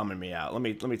 really bumming me out. Let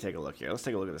me take a look here. Let's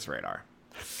take a look at this radar.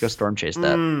 Go storm chase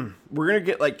that. We're gonna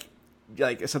get like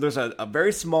so. There's a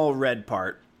very small red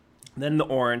part, then the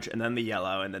orange, and then the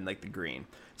yellow, and then like the green.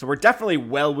 So we're definitely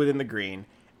well within the green.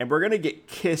 And we're going to get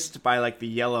kissed by like the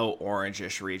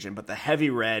yellow-orange-ish region, but the heavy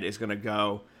red is going to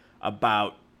go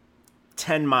about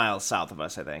 10 miles south of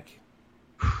us, I think.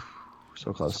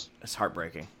 So close. It's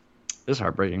heartbreaking. It's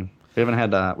heartbreaking. We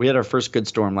had our first good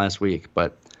storm last week,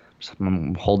 but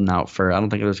I'm holding out I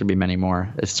don't think there's going to be many more.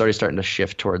 It's already starting to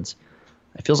shift towards,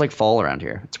 it feels like fall around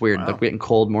here. It's weird. Wow. Like we're getting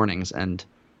cold mornings, and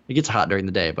it gets hot during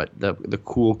the day, but the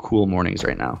cool mornings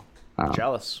right now.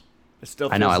 Jealous. It still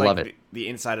feels I love it. The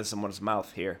inside of someone's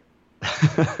mouth here.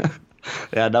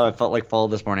 Yeah, no, I felt like fall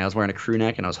this morning. I was wearing a crew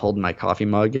neck and I was holding my coffee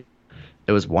mug.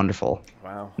 It was wonderful.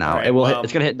 Wow. Now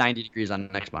it's going to hit 90 degrees on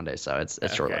next Monday, so it's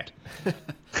short-lived.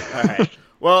 All right.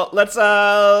 Well, let's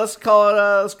call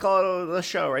it a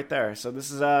show right there. So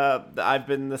this is I've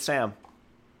been the Sam.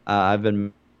 It's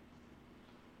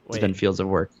been Fields of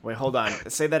Work. Wait, hold on.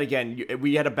 Say that again.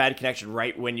 We had a bad connection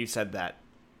right when you said that.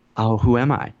 Oh, who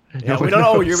am I? Yeah, we don't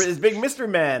know. You're this big Mr.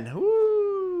 Man.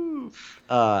 Woo!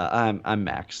 I'm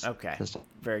Max. Okay.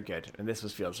 Very good. And this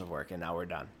was Fields of Work, and now we're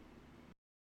done.